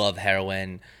like you love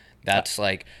heroin. That's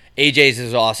like AJ's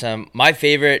is awesome. My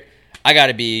favorite, I got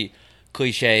to be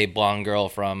cliche blonde girl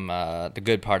from the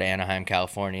good part of Anaheim,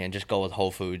 California, and just go with Whole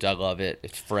Foods. I love it.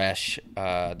 It's fresh.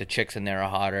 The chicks in there are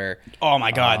hotter. Oh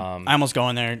my god, I almost go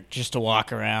in there just to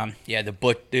walk around. Yeah,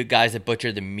 the guys that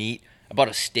butcher the meat. I bought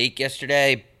a steak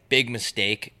yesterday. Big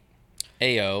mistake.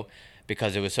 Ayo.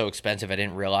 Because it was so expensive, I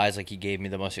didn't realize like he gave me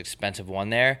the most expensive one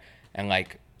there. And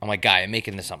like I'm like, guy, I'm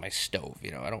making this on my stove.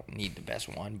 You know, I don't need the best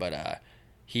one. But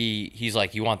he's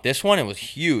like, you want this one? It was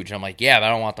huge. And I'm like, yeah, but I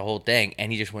don't want the whole thing. And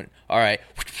he just went, all right,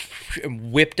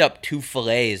 and whipped up 2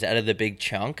 fillets out of the big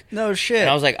chunk. No shit. And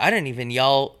I was like, I don't even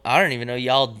know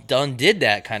y'all done did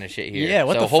that kind of shit here. Yeah,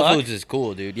 what the Whole fuck? Foods is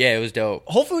cool, dude. Yeah, it was dope.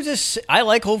 Whole Foods is. I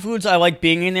like Whole Foods. I like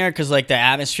being in there because like the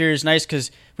atmosphere is nice.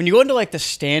 Because when you go into like the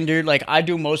standard, like I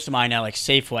do most of mine at like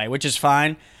Safeway, which is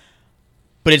fine,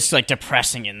 but it's like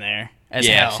depressing in there. As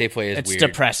hell. Safeway is it's weird.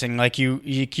 depressing. Like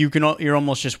you're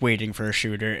almost just waiting for a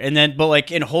shooter, and then but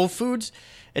like in Whole Foods,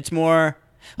 it's more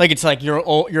like it's like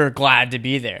you're glad to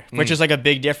be there, which is like a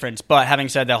big difference. But having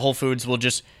said that, Whole Foods will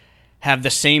just have the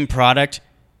same product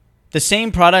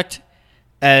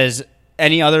as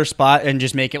any other spot, and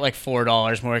just make it like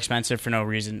 $4 more expensive for no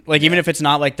reason. Like even if it's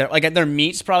not like their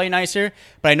meat's probably nicer,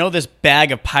 but I know this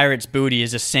bag of Pirate's Booty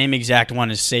is the same exact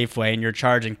one as Safeway, and you're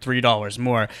charging $3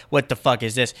 more. What the fuck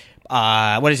is this?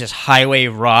 What is this, highway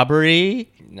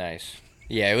robbery? Nice.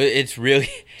 Yeah, it's really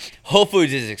Whole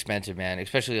Foods is expensive, man.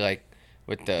 Especially like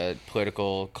with the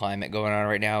political climate going on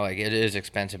right now. Like, it is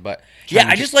expensive, but yeah,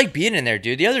 I just like being in there,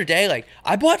 dude. The other day, like,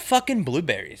 I bought fucking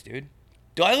blueberries, dude.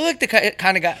 Do I look like the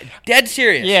kind of guy? Dead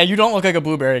serious. Yeah, you don't look like a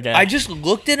blueberry guy. I just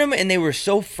looked at them and they were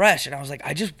so fresh, and I was like,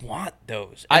 I just want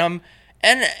those. And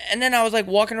and then I was like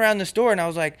walking around the store, and I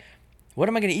was like, what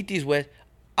am I gonna eat these with?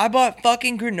 I bought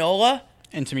fucking granola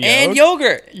and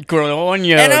yogurt. Granola and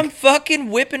yogurt. And I'm fucking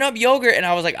whipping up yogurt, and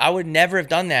I was like, I would never have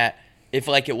done that if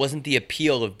like it wasn't the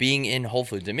appeal of being in Whole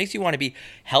Foods. It makes you want to be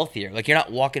healthier. Like, you're not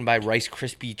walking by Rice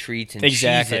Krispie treats and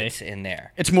Cheez-Its in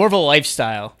there. It's more of a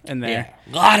lifestyle in there.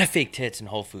 Yeah. A lot of fake tits in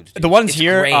Whole Foods, dude. The ones it's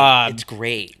here, great. It's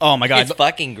great. Oh my God. It's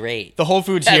fucking great. The Whole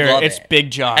Foods here, it's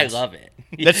Big John's. I love it.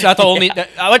 That's not the only.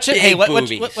 Let's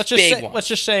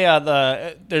just say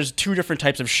there's two different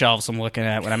types of shelves I'm looking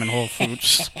at when I'm in Whole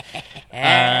Foods.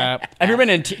 Have you ever been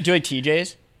in do you like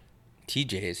TJ's?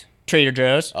 TJ's? Trader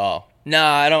Joe's? Oh. No,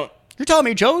 I don't. You're telling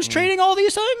me Joe's trading all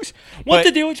these things? What's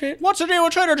the deal with Trader? What's the deal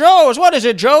with Trader Joe's? What is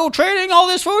it, Joe? Trading all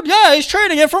this food? Yeah, he's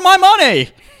trading it for my money.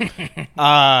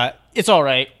 It's all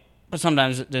right, but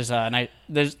sometimes it's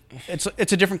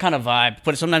a different kind of vibe.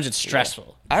 But sometimes it's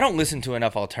stressful. Yeah. I don't listen to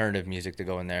enough alternative music to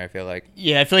go in there. I feel like.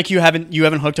 Yeah, I feel like you haven't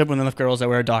hooked up with enough girls that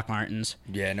wear Doc Martens.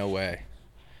 Yeah, no way.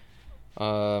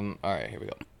 All right, here we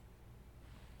go.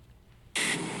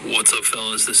 What's up,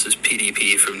 fellas? This is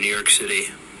PDP from New York City.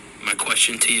 My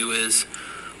question to you is,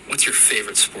 what's your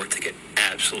favorite sport to get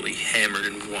absolutely hammered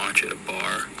and watch at a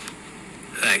bar?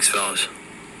 Thanks, fellas.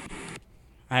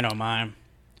 I know mine.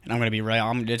 And I'm going to be right.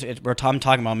 I'm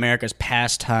talking about America's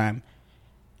pastime,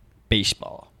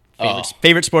 baseball.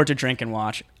 Favorite sport to drink and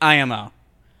watch, IMO.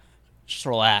 Just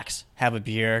relax, have a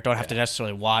beer. Don't have to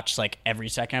necessarily watch like every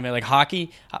second of it. Like hockey,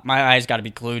 my eyes got to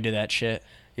be glued to that shit.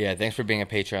 Yeah, thanks for being a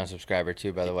Patreon subscriber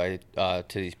too, by the way, to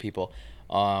these people.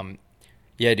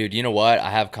 Yeah, dude, you know what? I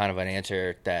have kind of an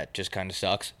answer that just kind of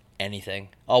sucks. Anything.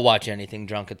 I'll watch anything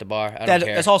drunk at the bar. I don't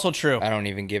care. That's also true. I don't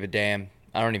even give a damn.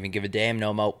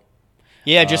 No mo.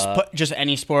 Yeah, just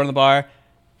any sport in the bar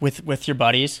with your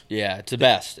buddies. Yeah, it's the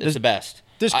best. It's the best.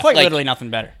 There's quite literally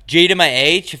nothing better. J to my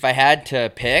H, if I had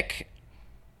to pick...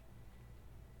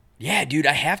 Yeah, dude,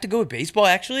 I have to go with baseball,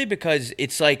 actually, because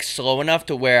it's, like, slow enough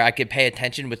to where I could pay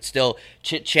attention but still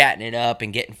chit-chatting it up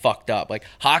and getting fucked up. Like,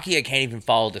 hockey, I can't even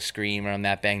follow the screen when I'm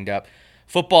that banged up.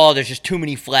 Football, there's just too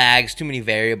many flags, too many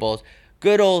variables.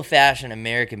 Good old-fashioned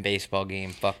American baseball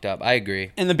game, fucked up. I agree.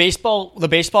 And the baseball,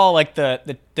 like,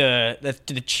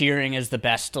 the cheering is the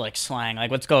best, like, slang.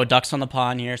 Like, let's go, ducks on the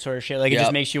pond here, sort of shit. Like, it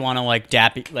just makes you want to, like,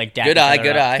 dap. Good eye.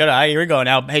 Good eye. Here we go.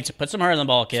 Now, hey, put some heart in the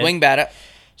ball, kid. Swing bat it.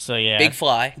 So, yeah. Big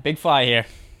fly here.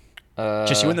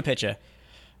 Just you and the pitcher.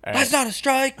 Right. That's not a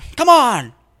strike. Come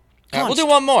on. We'll do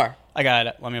one more. I got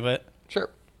it. Let me put it. Sure.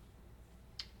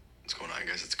 What's going on,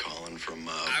 guys? It's Colin from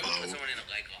Bo.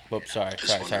 Whoops, sorry.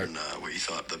 Wondering what you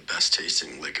thought the best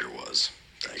tasting liquor was.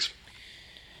 Thanks.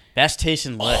 Best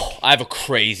tasting liquor. Oh, I have a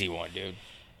crazy one, dude.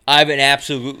 I have an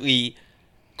absolutely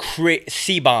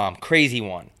C-bomb, crazy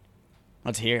one.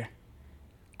 Let's hear.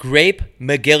 Grape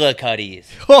McGillicuddies.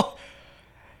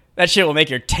 That shit will make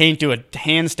your taint do a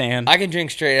handstand. I can drink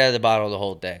straight out of the bottle the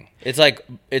whole thing. It's like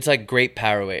grape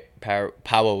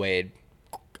Powerade.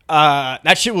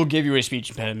 That shit will give you a speech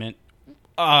impediment.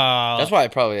 That's why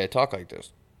I talk like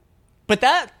this.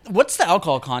 But what's the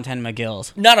alcohol content in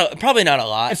McGill's? Probably not a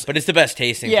lot, but it's the best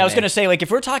tasting. Yeah, I was gonna say, like, if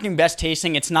we're talking best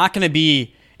tasting, it's gonna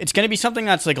be something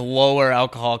that's like lower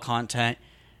alcohol content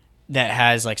that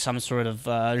has like some sort of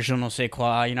je ne sais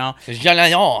quoi, you know?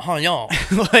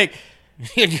 like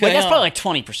that's probably like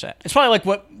 20%. It's probably like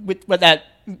what that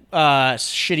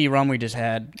shitty rum we just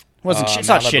had. It's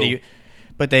not shitty,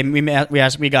 but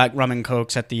we got rum and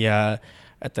cokes at the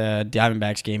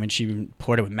Diamondbacks game, and she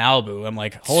poured it with Malibu. I'm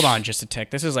like, hold on just a tick.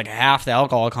 This is like half the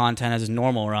alcohol content as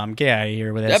normal rum. Get out of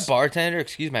here with this. That bartender,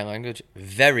 excuse my language,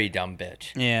 very dumb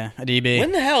bitch. Yeah, a DB.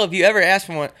 When the hell have you ever asked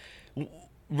for one?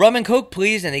 Rum and coke,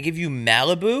 please, and they give you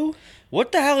Malibu?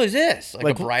 What the hell is this?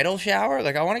 Like a bridal shower?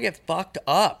 Like, I want to get fucked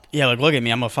up. Yeah, like, look at me.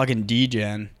 I'm a fucking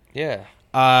degen. Yeah.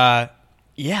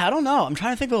 Yeah, I don't know. I'm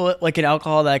trying to think of like an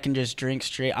alcohol that I can just drink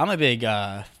straight. I'm a big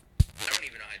I don't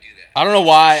even know how to do that. I don't know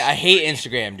why. I hate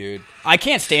Instagram, dude. I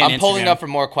can't stand Instagram. I'm pulling up for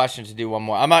more questions to do one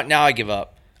more. I'm out now. I give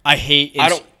up. I hate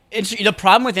the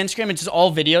problem with Instagram, it's just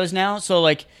all videos now. So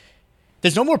like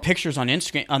there's no more pictures on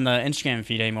Instagram on the Instagram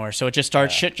feed anymore. So it just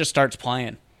starts shit just starts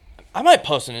playing. I might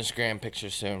post an Instagram picture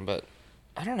soon, but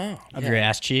I don't know. Of your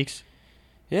ass cheeks?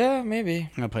 Yeah, maybe. I'm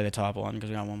gonna play the top one because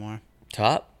we got one more.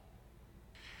 Top?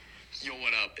 Yo,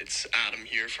 what up? It's Adam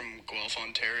here from Guelph,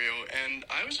 Ontario, and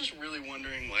I was just really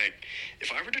wondering, like,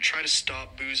 if I were to try to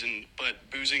stop boozing, but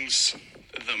boozing's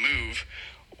the move,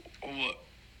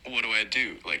 what do I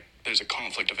do? Like, there's a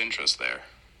conflict of interest there.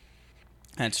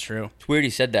 That's true. It's weird he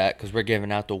said that because we're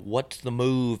giving out the What's the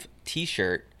Move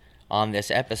t-shirt on this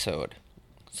episode.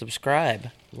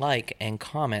 Subscribe, like, and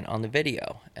comment on the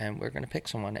video, and we're going to pick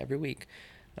someone every week.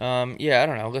 Yeah, I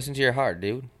don't know. Listen to your heart,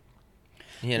 dude.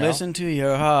 You know? Listen to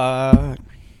your heart.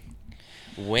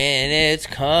 When it's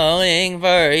calling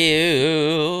for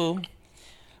you.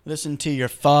 Listen to your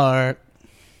fart.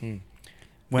 When,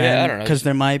 yeah, I don't know. Because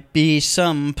there might be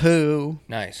some poo.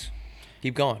 Nice.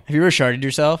 Keep going. Have you ever sharded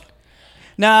yourself?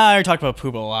 Nah, I already talked about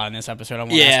poop a lot in this episode. I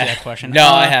won't ask you that question. No,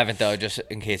 I haven't, though, just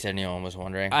in case anyone was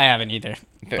wondering. I haven't either.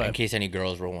 In case any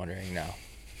girls were wondering, no.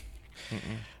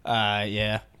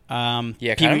 Yeah.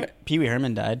 Yeah, Pee Wee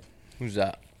Herman died. Who's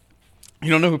that? You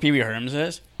don't know who Pee Wee Herman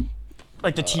is?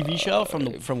 Like the TV show from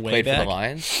way played back? for the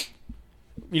Lions?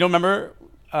 You don't remember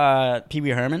Pee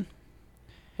Wee Herman?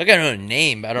 I got a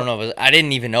name, but I don't know. I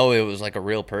didn't even know it was like a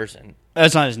real person.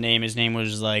 That's not his name. His name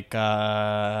was like, fuck,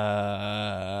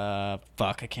 I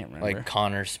can't remember. Like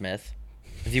Connor Smith.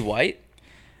 Is he white?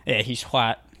 Yeah, he's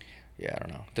white. Yeah, I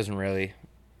don't know. Doesn't really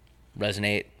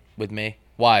resonate with me.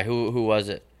 Why? Who was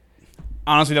it?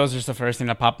 Honestly, that was just the first thing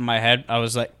that popped in my head. I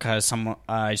was like, because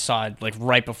I saw it like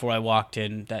right before I walked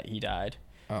in that he died.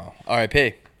 Oh,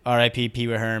 R.I.P. R.I.P. Pee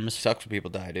Wee Herms. Sucks when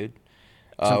people die, dude.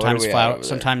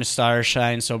 Sometimes stars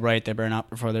shine so bright they burn out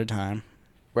before their time.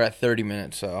 We're at 30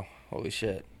 minutes, so holy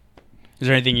shit. Is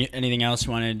there anything else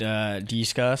you wanted to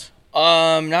discuss?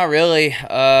 Not really.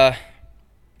 I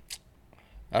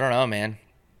don't know, man.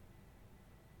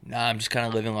 Nah, I'm just kind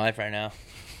of living life right now.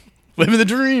 Living the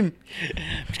dream.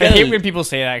 I hate when people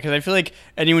say that because I feel like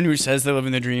anyone who says they're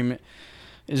living the dream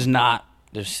is not.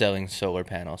 They're selling solar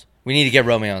panels. We need to get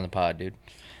Romeo on the pod, dude.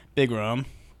 Big Rome.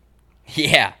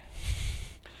 Yeah.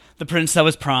 The prince that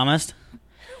was promised.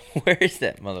 Where is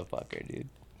that motherfucker, dude?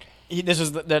 This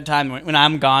is the time when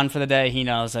I'm gone for the day. He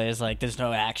knows that it's like there's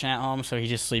no action at home, so he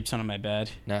just sleeps under my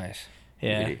bed. Nice.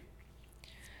 Yeah.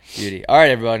 Beauty. All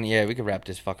right, everyone. Yeah, we can wrap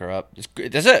this fucker up.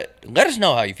 That's it. Let us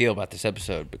know how you feel about this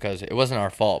episode because it wasn't our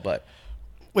fault, but...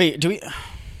 Wait, do we...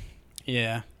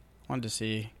 Yeah. Wanted to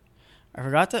see. I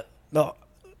forgot that... The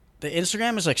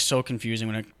Instagram is like so confusing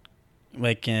when it...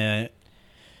 Like...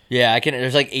 Yeah,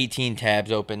 there's like 18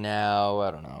 tabs open now.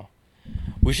 I don't know.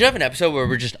 We should have an episode where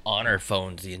we're just on our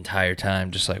phones the entire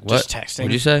time. Just like, what? Just texting.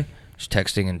 What'd you say? Just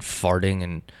texting and farting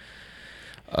and...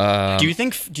 Do you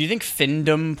think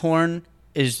findom porn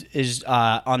is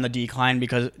on the decline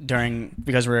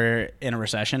because we're in a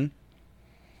recession?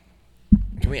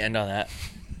 Can we end on that?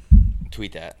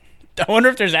 Tweet that. I wonder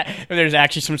if there's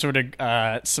actually some sort of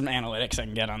some analytics I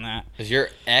can get on that. Is your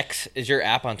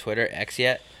app on Twitter X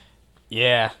yet?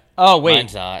 Yeah. Oh wait.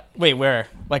 Mine's not. Wait, where?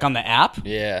 Like on the app?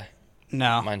 Yeah.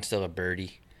 No. Mine's still a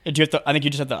birdie. I think you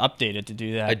just have to update it to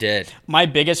do that. I did. My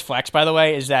biggest flex, by the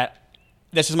way, is that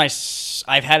this is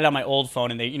I've had it on my old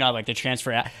phone, and they, like the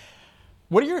transfer app.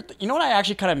 You know what I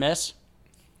actually kind of miss?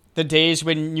 The days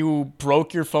when you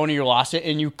broke your phone or you lost it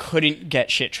and you couldn't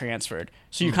get shit transferred.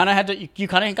 So you kind of had to, you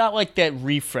kind of got like that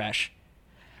refresh.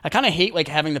 I kind of hate like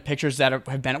having the pictures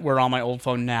that were on my old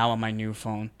phone now on my new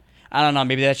phone. I don't know.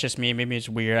 Maybe that's just me. Maybe it's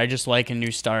weird. I just like a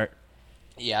new start.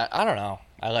 Yeah, I don't know.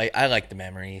 I like the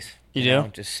memories. You do? Know,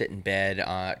 just sit in bed,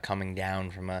 coming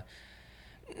down from a...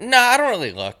 No, I don't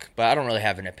really look, but I don't really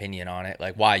have an opinion on it.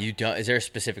 Like, why you don't? Is there a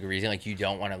specific reason? Like, you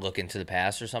don't want to look into the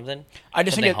past or something? I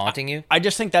just something think haunting you. I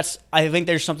just think I think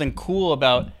there's something cool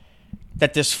about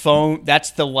that. This phone,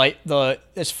 that's the light.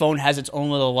 This phone has its own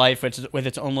little life with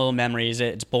its own little memories.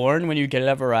 It's born when you get it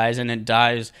at Verizon. It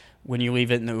dies when you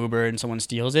leave it in the Uber and someone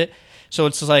steals it. So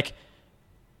it's just like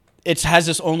it has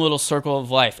this own little circle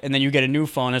of life, and then you get a new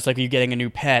phone. It's like you getting a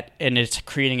new pet, and it's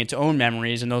creating its own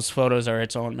memories, and those photos are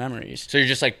its own memories. So you're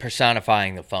just like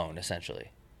personifying the phone,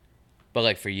 essentially, but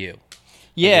like for you.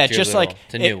 Yeah, it's just like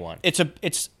it's a new one. It's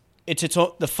its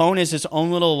own, the phone is its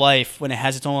own little life when it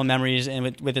has its own memories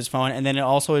and with its phone, and then it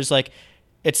also is like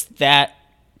it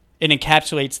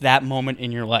encapsulates that moment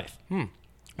in your life.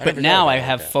 But now I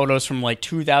have photos from like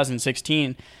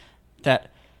 2016 that.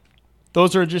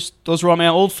 Those were on my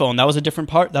old phone. That was a different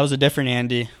part. That was a different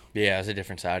Andy. Yeah, it was a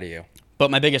different side of you.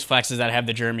 But my biggest flex is that I have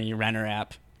the Jeremy Renner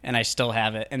app, and I still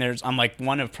have it. And I'm like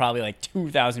one of probably like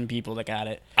 2,000 people that got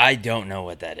it. I don't know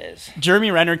what that is.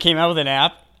 Jeremy Renner came out with an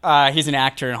app. He's an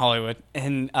actor in Hollywood,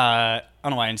 and I don't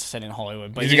know why I said in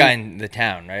Hollywood, but he's a guy in the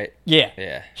town, right? Yeah,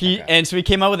 yeah. And so he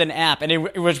came out with an app, and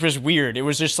it was weird. It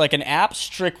was just like an app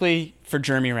strictly for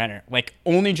Jeremy Renner, like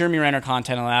only Jeremy Renner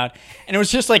content allowed, and it was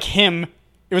just like him.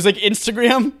 It was like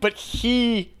Instagram, but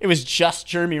it was just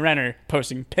Jeremy Renner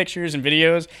posting pictures and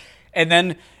videos. And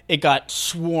then it got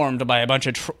swarmed by a bunch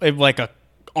of, like a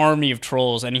army of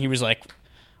trolls. And he was like,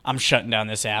 I'm shutting down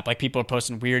this app. Like, people are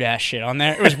posting weird ass shit on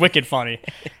there. It was wicked funny.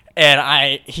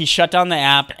 And he shut down the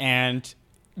app, and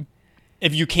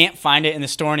if you can't find it in the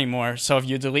store anymore, so if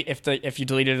you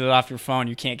deleted it off your phone,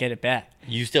 you can't get it back.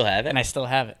 You still have it? And I still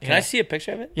have it. Can I see a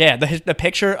picture of it? Yeah, the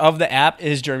picture of the app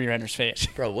is Jeremy Renner's face.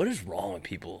 Bro, what is wrong with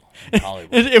people in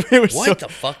Hollywood? What the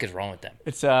fuck is wrong with them?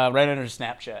 It's right under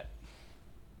Snapchat.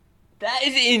 That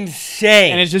is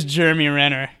insane. And it's just Jeremy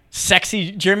Renner.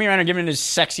 Sexy Jeremy Renner giving his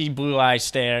sexy blue eye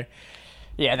stare.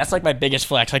 Yeah, that's like my biggest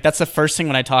flex. Like, that's the first thing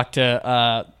when I talk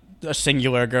to a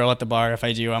singular girl at the bar. If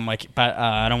I do, I'm like, but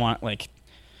I don't want, like,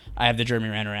 I have the Jeremy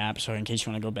Renner app, so in case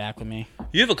you want to go back with me.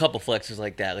 You have a couple flexes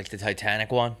like that, like the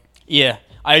Titanic one. Yeah,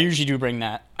 I usually do bring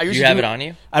that. Do you have it on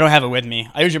you? I don't have it with me.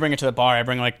 I usually bring it to the bar. I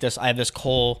bring like this. I have this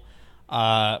coal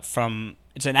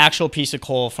it's an actual piece of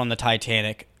coal from the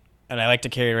Titanic, and I like to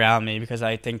carry it around me because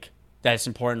I think that it's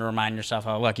important to remind yourself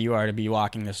how lucky you are to be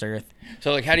walking this earth.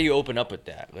 So, like, how do you open up with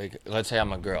that? Like, let's say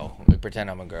I'm a girl. Like,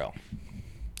 pretend I'm a girl.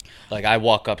 Like, I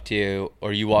walk up to you,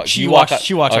 or you walk. She walks up to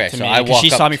so me because she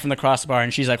saw me from the crossbar,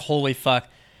 and she's like, "Holy fuck,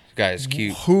 this guy is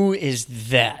cute. Who is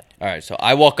that?" All right, so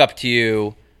I walk up to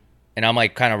you, and I'm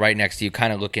like kind of right next to you,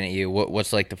 kind of looking at you.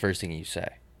 What's like the first thing you say?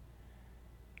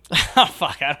 Oh,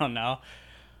 fuck, I don't know.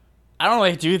 I don't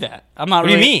really do that. I'm not. What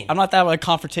do you mean? I'm not that like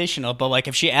confrontational, but like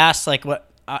if she asks like what.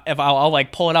 If I'll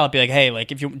like pull it out, and be like, hey, like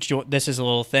if you this is a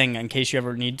little thing in case you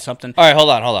ever need something. All right, hold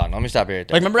on. Let me stop you right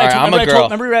there. Like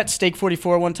remember we were at Steak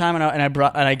 44 one time, and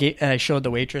I showed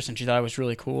the waitress, and she thought it was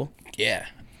really cool. Yeah,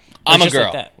 I'm a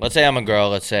girl. Like Let's say I'm a girl.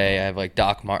 Let's say I have like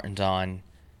Doc Martens on,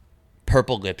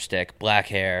 purple lipstick, black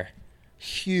hair,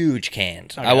 huge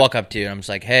cans. Okay. I walk up to you and I'm just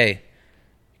like, hey,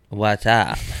 what's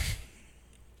up?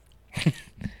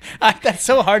 That's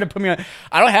so hard to put me on.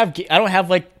 I don't have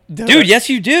like. Dude, yes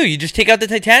you do. You just take out the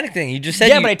Titanic thing. You just said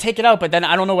but I take it out, but then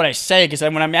I don't know what I say because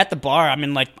when I'm at the bar,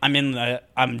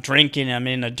 I'm drinking, I'm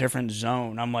in a different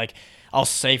zone. I'm like, I'll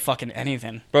say fucking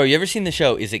anything. Bro, you ever seen the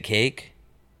show Is It Cake?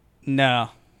 No.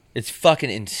 It's fucking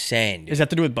insane, dude. Is that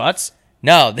to do with butts?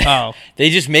 No. They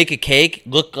just make a cake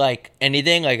look like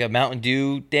anything, like a Mountain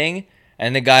Dew thing,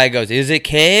 and the guy goes, "Is it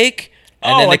cake?"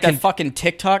 And then like that fucking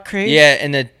TikTok craze? Yeah,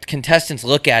 and the contestants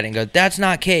look at it and go, "That's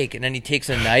not cake." And then he takes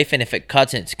a knife, and if it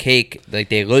cuts and it's cake, like,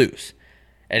 they lose.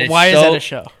 And Why is that a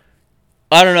show?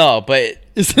 I don't know, but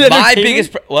is it my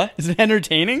biggest what? Is it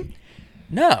entertaining?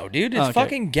 No, dude, it's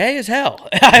fucking gay as hell.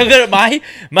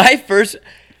 my first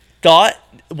thought,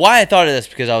 why I thought of this,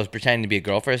 because I was pretending to be a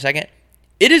girl for a second.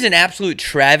 It is an absolute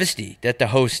travesty that the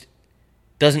host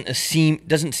doesn't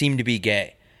seem to be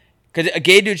gay. Because a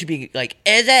gay dude should be like,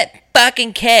 "Is it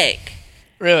fucking cake?"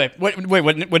 Really?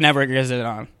 What network is it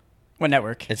on? What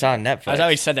network? It's on Netflix. I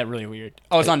always said that really weird.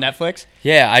 Oh, it's on Netflix?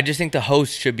 Yeah, I just think the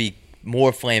host should be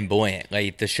more flamboyant.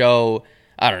 Like, the show,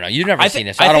 I don't know. You've never seen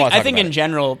it, so I don't want to talk I think about in it.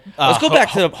 general, let's go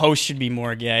back to the host should be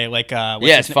more gay. Like,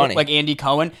 it's funny. Like Andy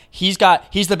Cohen, he's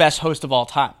the best host of all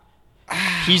time.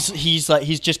 He's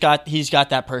got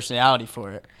that personality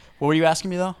for it. What were you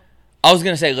asking me though? I was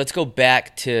gonna say, let's go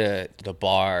back to the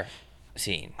bar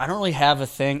scene. I don't really have a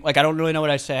thing. Like, I don't really know what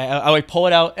I say. I like pull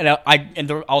it out, and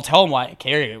I'll tell them why I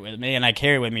carry it with me, and I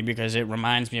carry it with me because it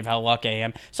reminds me of how lucky I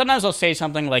am. Sometimes I'll say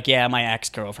something like, "Yeah, my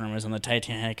ex-girlfriend was on the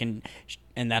Titanic, and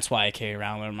that's why I carry it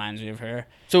around. It reminds me of her."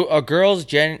 So, are girls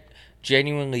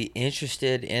genuinely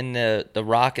interested in the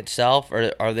rock itself,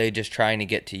 or are they just trying to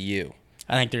get to you?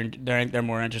 I think they're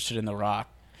more interested in the rock,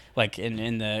 like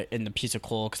in the piece of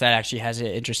coal, because that actually has an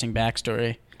interesting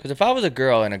backstory. Because if I was a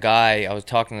girl and I was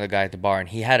talking to the guy at the bar and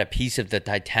he had a piece of the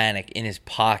Titanic in his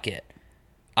pocket,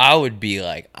 I would be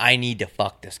like, I need to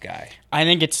fuck this guy. I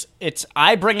think it's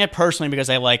I bring it personally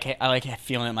because I like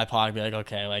feeling it in my pocket, be like,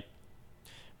 okay, like,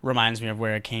 reminds me of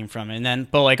where it came from, and then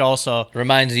but like also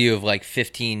reminds you of like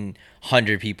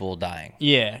 1,500 people dying.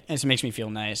 Yeah, it makes me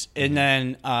feel nice, and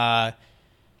then yeah,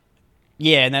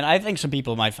 and then I think some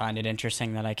people might find it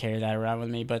interesting that I carry that around with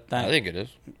me, but I think it is.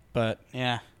 But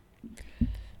yeah.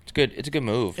 It's good. It's a good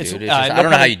move, dude. It's just, I don't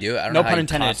know how you do it. No pun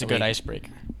intended. It's a good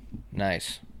icebreaker.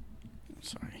 Nice.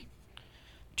 Sorry.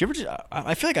 Do you ever?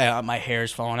 I feel like my hair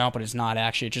is falling out, but it's not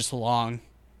actually. It's just long.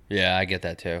 Yeah, I get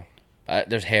that too.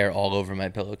 There's hair all over my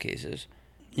pillowcases.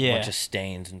 Yeah. A bunch of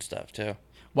stains and stuff too.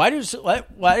 Why does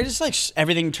like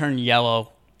everything turn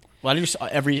yellow? Why do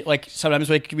sometimes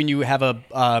like when you have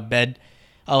a bed,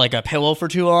 like a pillow for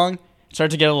too long, it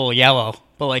starts to get a little yellow,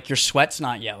 but like your sweat's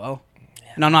not yellow.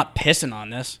 And I'm not pissing on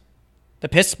this. The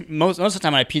piss most of the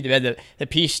time when I pee the bed, the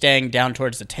pee staying down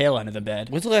towards the tail end of the bed.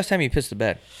 When's the last time you pissed the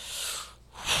bed?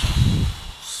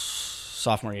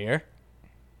 Sophomore year.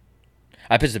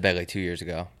 I pissed the bed like 2 years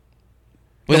ago.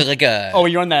 Was it like a? Oh,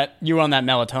 you were on that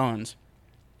melatones.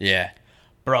 Yeah.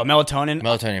 Bro, melatonin.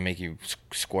 Melatonin make you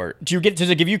squirt. Does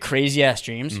it give you crazy ass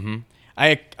dreams? Mm-hmm.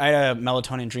 I had a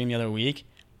melatonin dream the other week,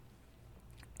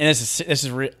 and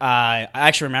I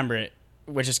actually remember it,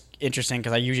 which is interesting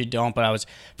because I usually don't. But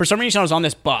for some reason I was on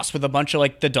this bus with a bunch of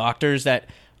like the doctors that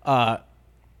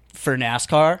for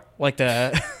NASCAR, like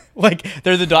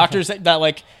they're the doctors that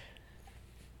like.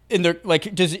 And they're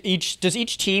like, does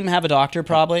each team have a doctor?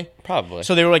 Probably.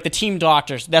 So they were like the team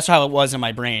doctors. That's how it was in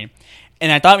my brain. And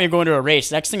I thought we were going to a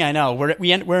race. Next thing I know,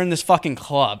 we're in this fucking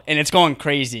club, and it's going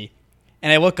crazy.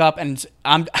 And I look up, and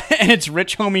and it's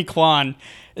Rich Homie Quan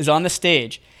is on the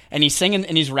stage, and he's singing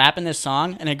and he's rapping this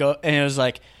song, and it was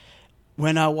like,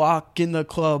 when I walk in the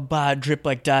club, I drip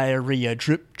like diarrhea,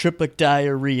 drip like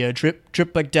diarrhea,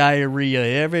 drip like diarrhea.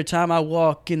 Every time I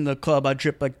walk in the club, I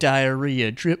drip like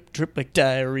diarrhea, drip like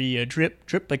diarrhea,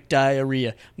 drip like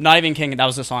diarrhea. Not even kidding. That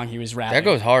was the song he was rapping. That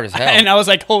goes hard as hell. And I was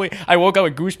like, holy! I woke up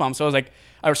with goosebumps. So I was like,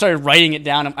 I started writing it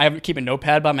down. I keep a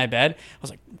notepad by my bed. I was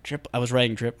like, I was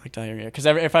writing drip like diarrhea because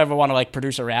if I ever want to like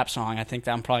produce a rap song, I think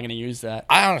that I'm probably going to use that.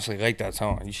 I honestly like that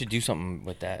song. You should do something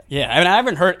with that. Yeah, I mean,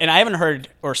 I haven't heard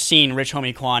or seen Rich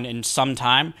Homie Quan in some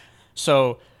time,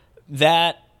 so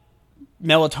that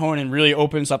melatonin really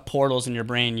opens up portals in your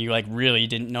brain you like really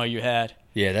didn't know you had.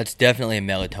 Yeah, that's definitely a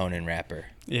melatonin rapper.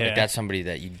 Yeah, like, that's somebody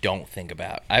that you don't think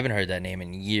about. I haven't heard that name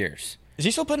in years. Is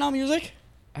he still putting out music?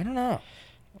 I don't know.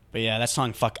 But yeah, that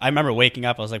song, I remember waking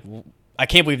up, I was like, I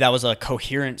can't believe that was a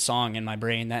coherent song in my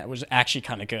brain. That was actually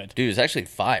kind of good. Dude, it's actually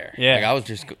fire. Yeah. Like, I was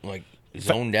just, like,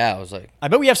 zoned out. I was like... I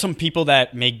bet we have some people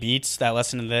that make beats that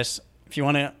listen to this. If you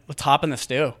want to, let's hop in the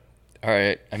stew. All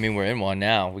right. I mean, we're in one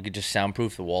now. We could just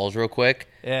soundproof the walls real quick.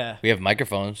 Yeah. We have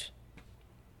microphones.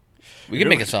 We can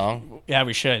make a song. Yeah,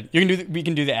 we should. We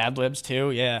can do the ad-libs,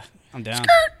 too. Yeah, I'm down. Skirt!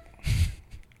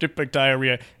 Drip like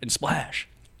diarrhea and splash.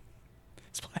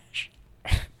 Splash.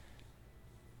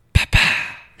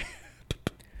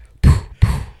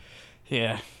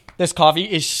 Yeah. This coffee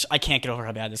is... I can't get over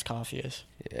how bad this coffee is.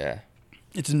 Yeah.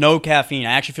 It's no caffeine.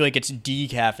 I actually feel like it's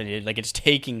decaffeinated. Like it's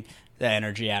taking the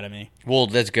energy out of me. Well,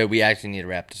 that's good. We actually need to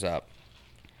wrap this up.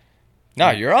 No,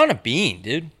 you're on a bean,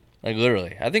 dude. Like,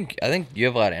 literally. I think you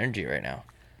have a lot of energy right now.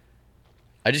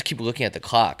 I just keep looking at the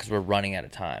clock because we're running out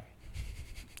of time.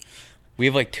 We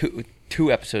have like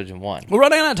two episodes in one. We're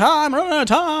running out of time.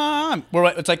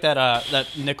 It's like that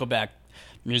Nickelback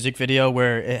music video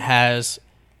where it has...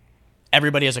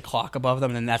 Everybody has a clock above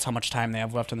them, and that's how much time they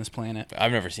have left on this planet.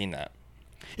 I've never seen that.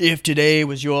 If today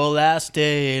was your last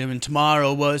day and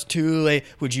tomorrow was too late,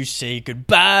 would you say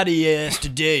goodbye to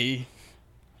yesterday?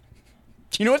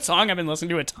 Do you know what song I've been listening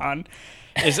to a ton?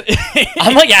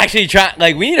 I'm like actually trying.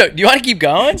 Like, we need to. Do you want to keep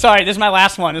going? Sorry, this is my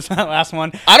last one.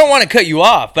 I don't want to cut you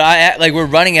off, but we're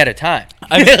running out of time.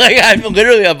 I'm like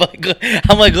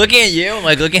looking at you. I'm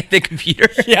like looking at the computer.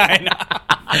 Yeah, I know.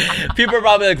 People are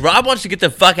probably like, Rob wants to get the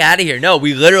fuck out of here. No,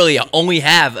 we literally only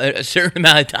have a certain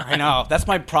amount of time. I know. That's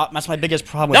my biggest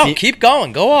problem. No, keep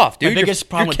going. Go off, dude. My biggest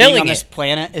problem with being on this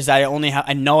planet is that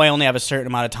I know I only have a certain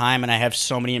amount of time, and I have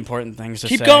so many important things to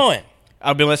say. Keep going.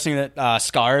 I've been listening to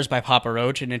Scars by Papa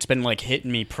Roach, and it's been like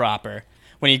hitting me proper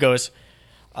when he goes,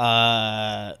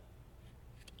 because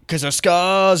our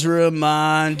scars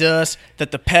remind us that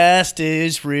the past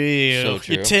is real. So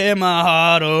true. You tear my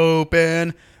heart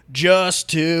open just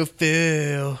to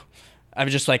feel. I'm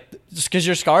just like, just because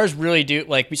your scars really do,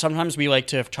 like, sometimes we like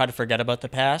to try to forget about the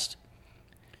past.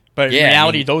 But in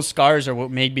reality, those scars are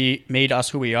what made us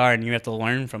who we are, and you have to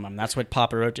learn from them. That's what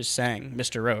Papa Roach is saying,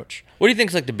 Mr. Roach. What do you think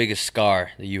is like the biggest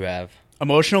scar that you have?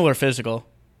 Emotional or physical?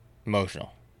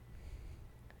 Emotional.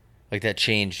 Like that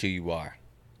changed who you are.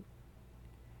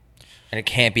 And it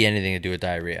can't be anything to do with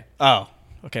diarrhea. Oh,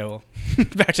 okay, well,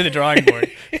 back to the drawing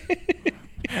board.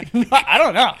 I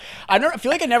don't know. I feel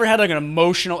like I never had like an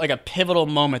emotional, like a pivotal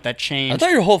moment that changed. I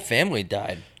thought your whole family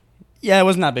died. Yeah, it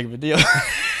wasn't that big of a deal.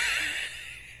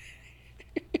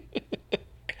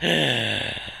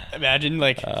 Imagine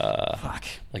fuck.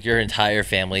 Like your entire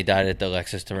family died at the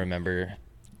Lexus to Remember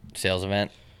sales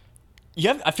event.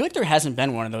 I feel like there hasn't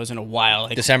been one of those in a while.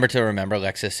 Like, December to Remember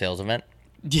Lexus sales event.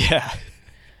 Yeah.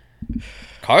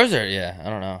 Cars are I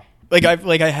don't know.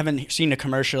 I haven't seen a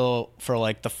commercial for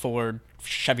like the Ford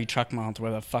Chevy truck month,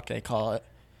 whatever the fuck they call it.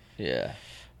 Yeah.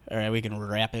 All right, we can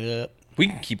wrap it up. We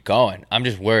can keep going. I'm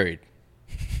just worried.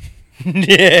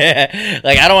 Yeah,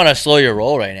 like I don't want to slow your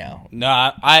roll right now. No,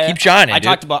 I keep shining.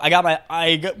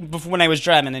 Before when I was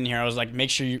driving in here, I was like, make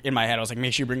sure you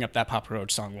bring up that Papa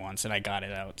Roach song once, and I got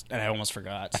it out, and I almost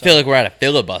forgot. So. I feel like we're at a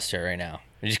filibuster right now.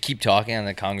 We just keep talking on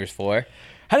the Congress floor.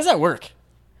 How does that work?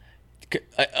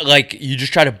 Like you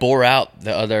just try to bore out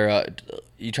the other.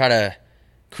 You try to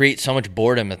create so much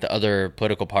boredom at the other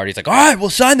political parties. Like, all right,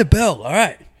 we'll sign the bill. All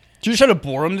right. Did you try to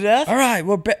bore them to death? All right,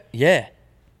 yeah.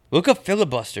 Look up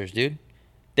filibusters, dude.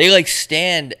 They like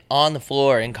stand on the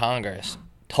floor in Congress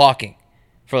talking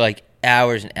for like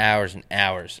hours and hours and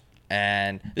hours.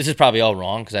 And this is probably all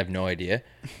wrong because I have no idea.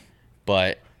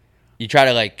 But you try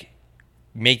to like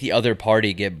make the other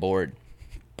party get bored.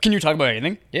 Can you talk about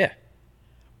anything? Yeah.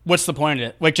 What's the point of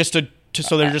it? Like just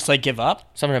so they're just like give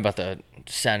up? Something about the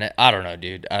Senate. I don't know,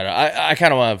 dude. I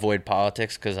kind of want to avoid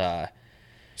politics because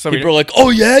people are like, oh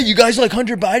yeah, you guys like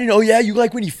Hunter Biden? Oh yeah, you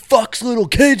like when he fucks little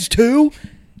kids too?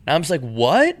 And I'm just like,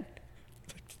 what?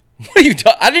 What are you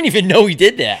talking? I didn't even know he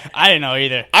did that. I didn't know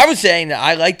either. I was saying that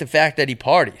I like the fact that he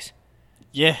parties.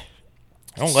 Yeah.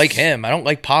 I don't like him. I don't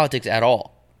like politics at all.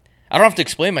 I don't have to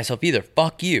explain myself either.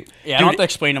 Fuck you. Yeah, I don't have to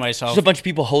explain to myself. There's a bunch of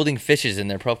people holding fishes in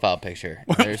their profile picture.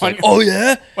 They're just like, oh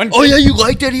yeah? Oh yeah, you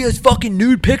like that he has fucking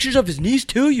nude pictures of his niece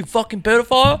too, you fucking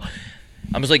pedophile?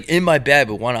 I'm just like in my bed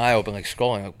with one eye open, like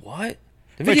scrolling, like, what?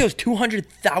 The video has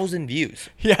 200,000 views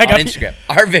on Instagram.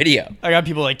 Our video. I got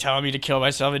people like telling me to kill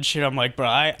myself and shit. I'm like, bro,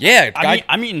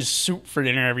 I'm eating soup for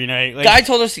dinner every night. Like, guy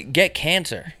told us to get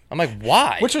cancer. I'm like,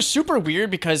 why? Which was super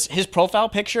weird because his profile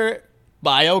picture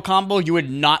bio combo, you would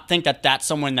not think that that's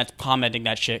someone that's commenting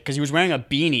that shit because he was wearing a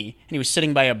beanie and he was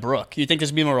sitting by a brook. You'd think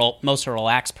this would be the most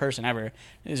relaxed person ever.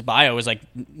 His bio was like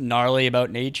gnarly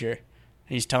about nature. And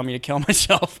he's telling me to kill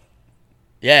myself.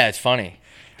 Yeah, it's funny.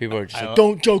 People are just like,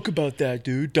 don't joke about that,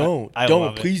 dude. Don't.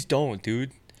 Please don't, dude.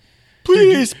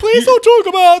 Please don't joke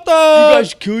about that. You guys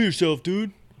should kill yourself,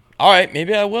 dude. All right,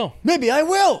 maybe I will.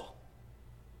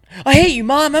 I hate you,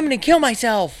 Mom. I'm going to kill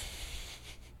myself.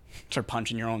 Start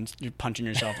punching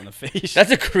yourself in the face.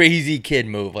 That's a crazy kid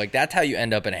move. Like, that's how you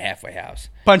end up in a halfway house.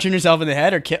 Punching yourself in the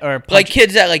head like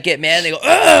kids that like get mad and they go,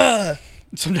 ugh.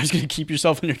 Sometimes going to keep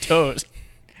yourself on your toes.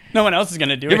 No one else is going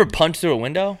to do it. You ever punch through a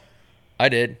window? I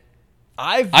did.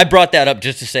 I brought that up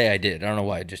just to say I did. I don't know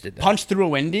why I just did that. Punch through a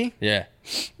windy? Yeah.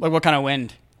 Like what kind of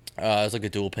wind? It was like a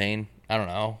dual pane. I don't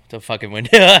know. It's a fucking window.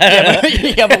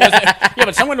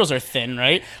 but some windows are thin,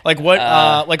 right? Like what?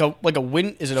 Like a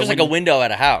wind? Is it just like a window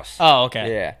at a house? Oh,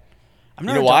 okay. Yeah. You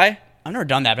know why? I've never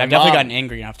done that, but I've definitely gotten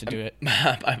angry enough to do it.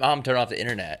 My mom turned off the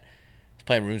internet. I was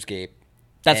playing RuneScape.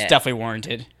 That's definitely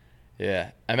warranted.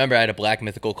 Yeah. I remember I had a black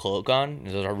mythical cloak on.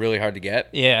 Those are really hard to get.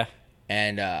 Yeah.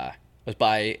 And I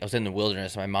was in the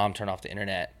wilderness. And my mom turned off the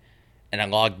internet, and I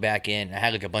logged back in. I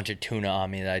had like a bunch of tuna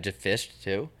on me that I just fished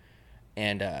too,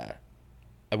 and I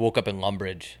woke up in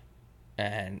Lumbridge,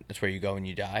 and that's where you go when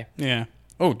you die. Yeah.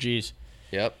 Oh, jeez.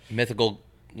 Yep. Mythical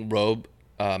robe.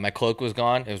 My cloak was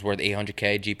gone. It was worth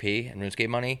 800K GP and RuneScape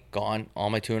money. Gone. All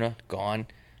my tuna gone.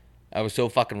 I was so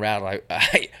fucking rattled.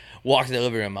 I walked to the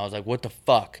living room. I was like, what the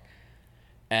fuck?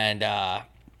 And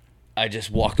I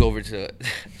just walked over to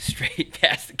straight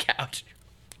past the couch.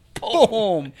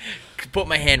 Boom. Put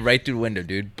my hand right through the window,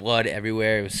 dude. Blood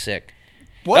everywhere. It was sick.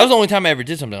 What? That was the only time I ever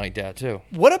did something like that, too.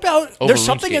 What about... There's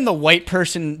something in the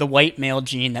white male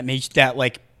gene that makes that,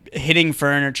 like, hitting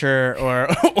furniture or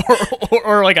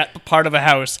like a part of a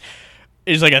house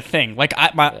is, like, a thing. Like,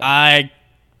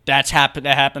 that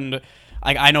happened...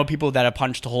 I know people that have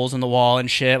punched holes in the wall and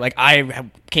shit. Like, I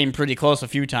came pretty close a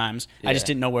few times. Yeah. I just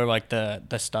didn't know where, like, the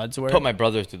studs were. Put my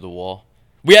brother through the wall.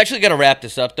 We actually got to wrap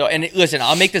this up, though. And listen,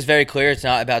 I'll make this very clear. It's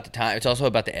not about the time. It's also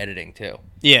about the editing, too.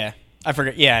 Yeah. I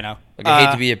forget. Yeah, I know. Like, I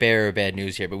hate to be a bearer of bad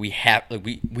news here, but we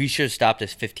should have stopped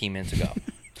this 15 minutes ago.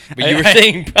 But you were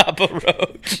saying Papa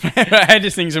Roach. I had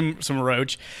to sing some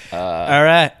Roach. All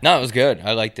right. No, it was good.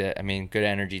 I liked it. I mean, good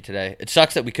energy today. It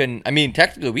sucks that we couldn't. I mean,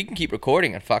 technically, we can keep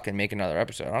recording and fucking make another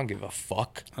episode. I don't give a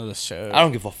fuck. Oh, the show. I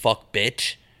don't give a fuck,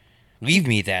 bitch. Leave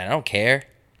me then. I don't care.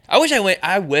 I wish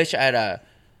I had a.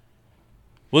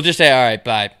 We'll just say, all right,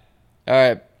 bye.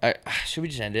 All right. Should we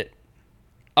just end it?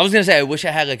 I was going to say, I wish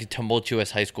I had like a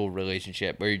tumultuous high school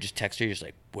relationship where you just text her, you're just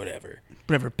like, whatever.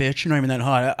 Whatever, bitch. You're not even that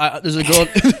hot.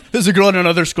 There's a girl in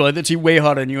another school that's way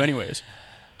hotter than you anyways.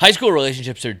 High school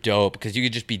relationships are dope because you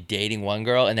could just be dating one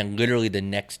girl and then literally the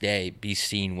next day be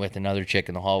seen with another chick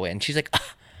in the hallway. And she's like,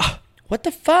 what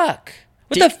the fuck?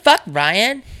 What the fuck,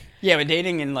 Ryan? Yeah, but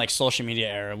dating in like social media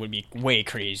era would be way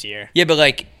crazier. Yeah, but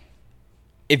like,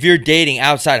 if you're dating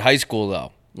outside high school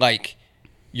though, like...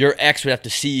 your ex would have to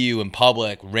see you in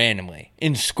public randomly.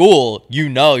 In school, you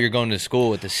know you're going to school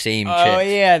with the same chick. Oh,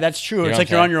 yeah, that's true. It's like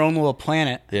you're on your own little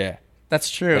planet. Yeah. That's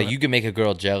true. Like, you can make a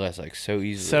girl jealous, like, so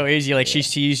easily. So easy. Like, she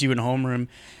sees you in homeroom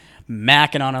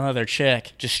macking on another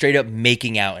chick. Just straight up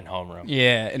making out in homeroom.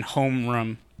 Yeah, in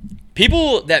homeroom.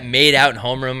 People that made out in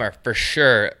homeroom are for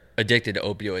sure addicted to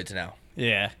opioids now.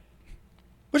 Yeah.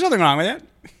 There's nothing wrong with it.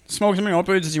 Smoke as many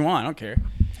opioids as you want. I don't care.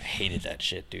 I hated that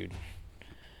shit, dude.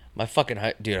 My fucking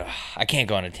dude, I can't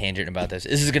go on a tangent about this.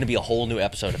 This is gonna be a whole new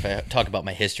episode if I talk about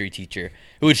my history teacher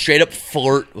who would straight up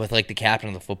flirt with like the captain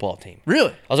of the football team.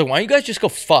 Really? I was like, why don't you guys just go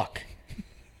fuck?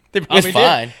 They It was probably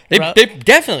fine. did. They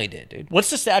definitely did, dude. What's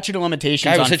the statute of limitations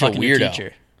Guy on was such a fucking your weirdo.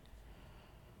 teacher?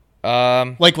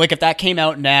 Like if that came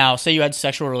out now, say you had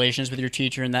sexual relations with your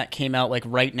teacher, and that came out like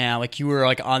right now, like you were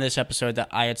like on this episode that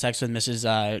I had sex with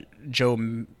Mrs. Joe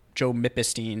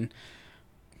Mipestein.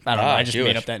 I don't know. I just Jewish.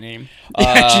 made up that name.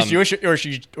 Yeah, she's Jewish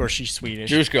or she's Swedish.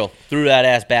 Jewish girl threw that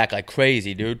ass back like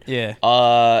crazy, dude. Yeah.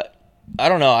 I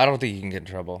don't know. I don't think you can get in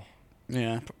trouble.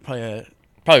 Yeah,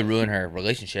 Probably ruin her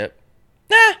relationship.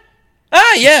 Nah.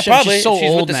 Yeah, probably. She's so She's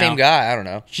old with the now. same guy. I don't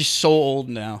know. She's so old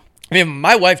now. I mean,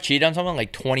 my wife cheated on someone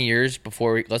like 20 years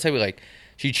before. Let's say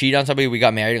she cheated on somebody. We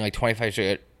got married, and like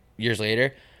 25 years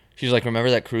later, she's like, "Remember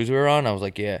that cruise we were on?" I was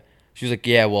like, "Yeah." She was like,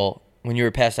 "Yeah, well, when you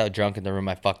were passed out drunk in the room,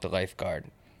 I fucked the lifeguard."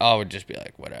 I would just be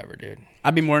like, "Whatever, dude."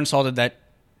 I'd be more insulted that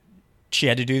she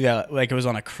had to do that like it was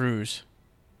on a cruise.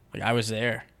 Like I was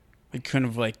there. We couldn't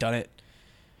have like done it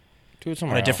Do it on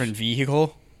somewhere a else. different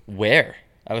vehicle. Where?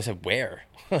 I was like, where?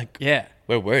 Like, Yeah.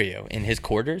 where were you? In his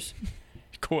quarters?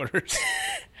 Quarters.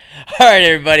 All right,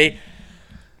 everybody.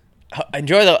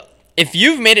 Enjoy the. If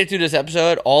you've made it through this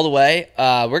episode all the way,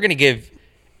 we're gonna give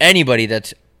anybody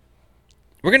that's.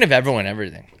 We're gonna give everyone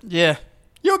everything. Yeah.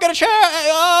 You get a chair.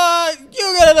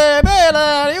 You get a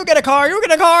man. You get a car. You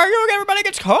get a car. Everybody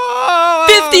gets a car.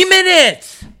 50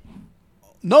 minutes.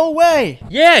 No way.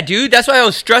 Yeah, dude. That's why I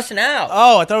was stressing out.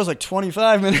 Oh, I thought it was like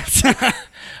 25 minutes. All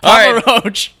right. Papa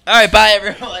Roach. All right. Bye,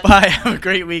 everyone. Bye. Have a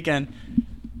great weekend.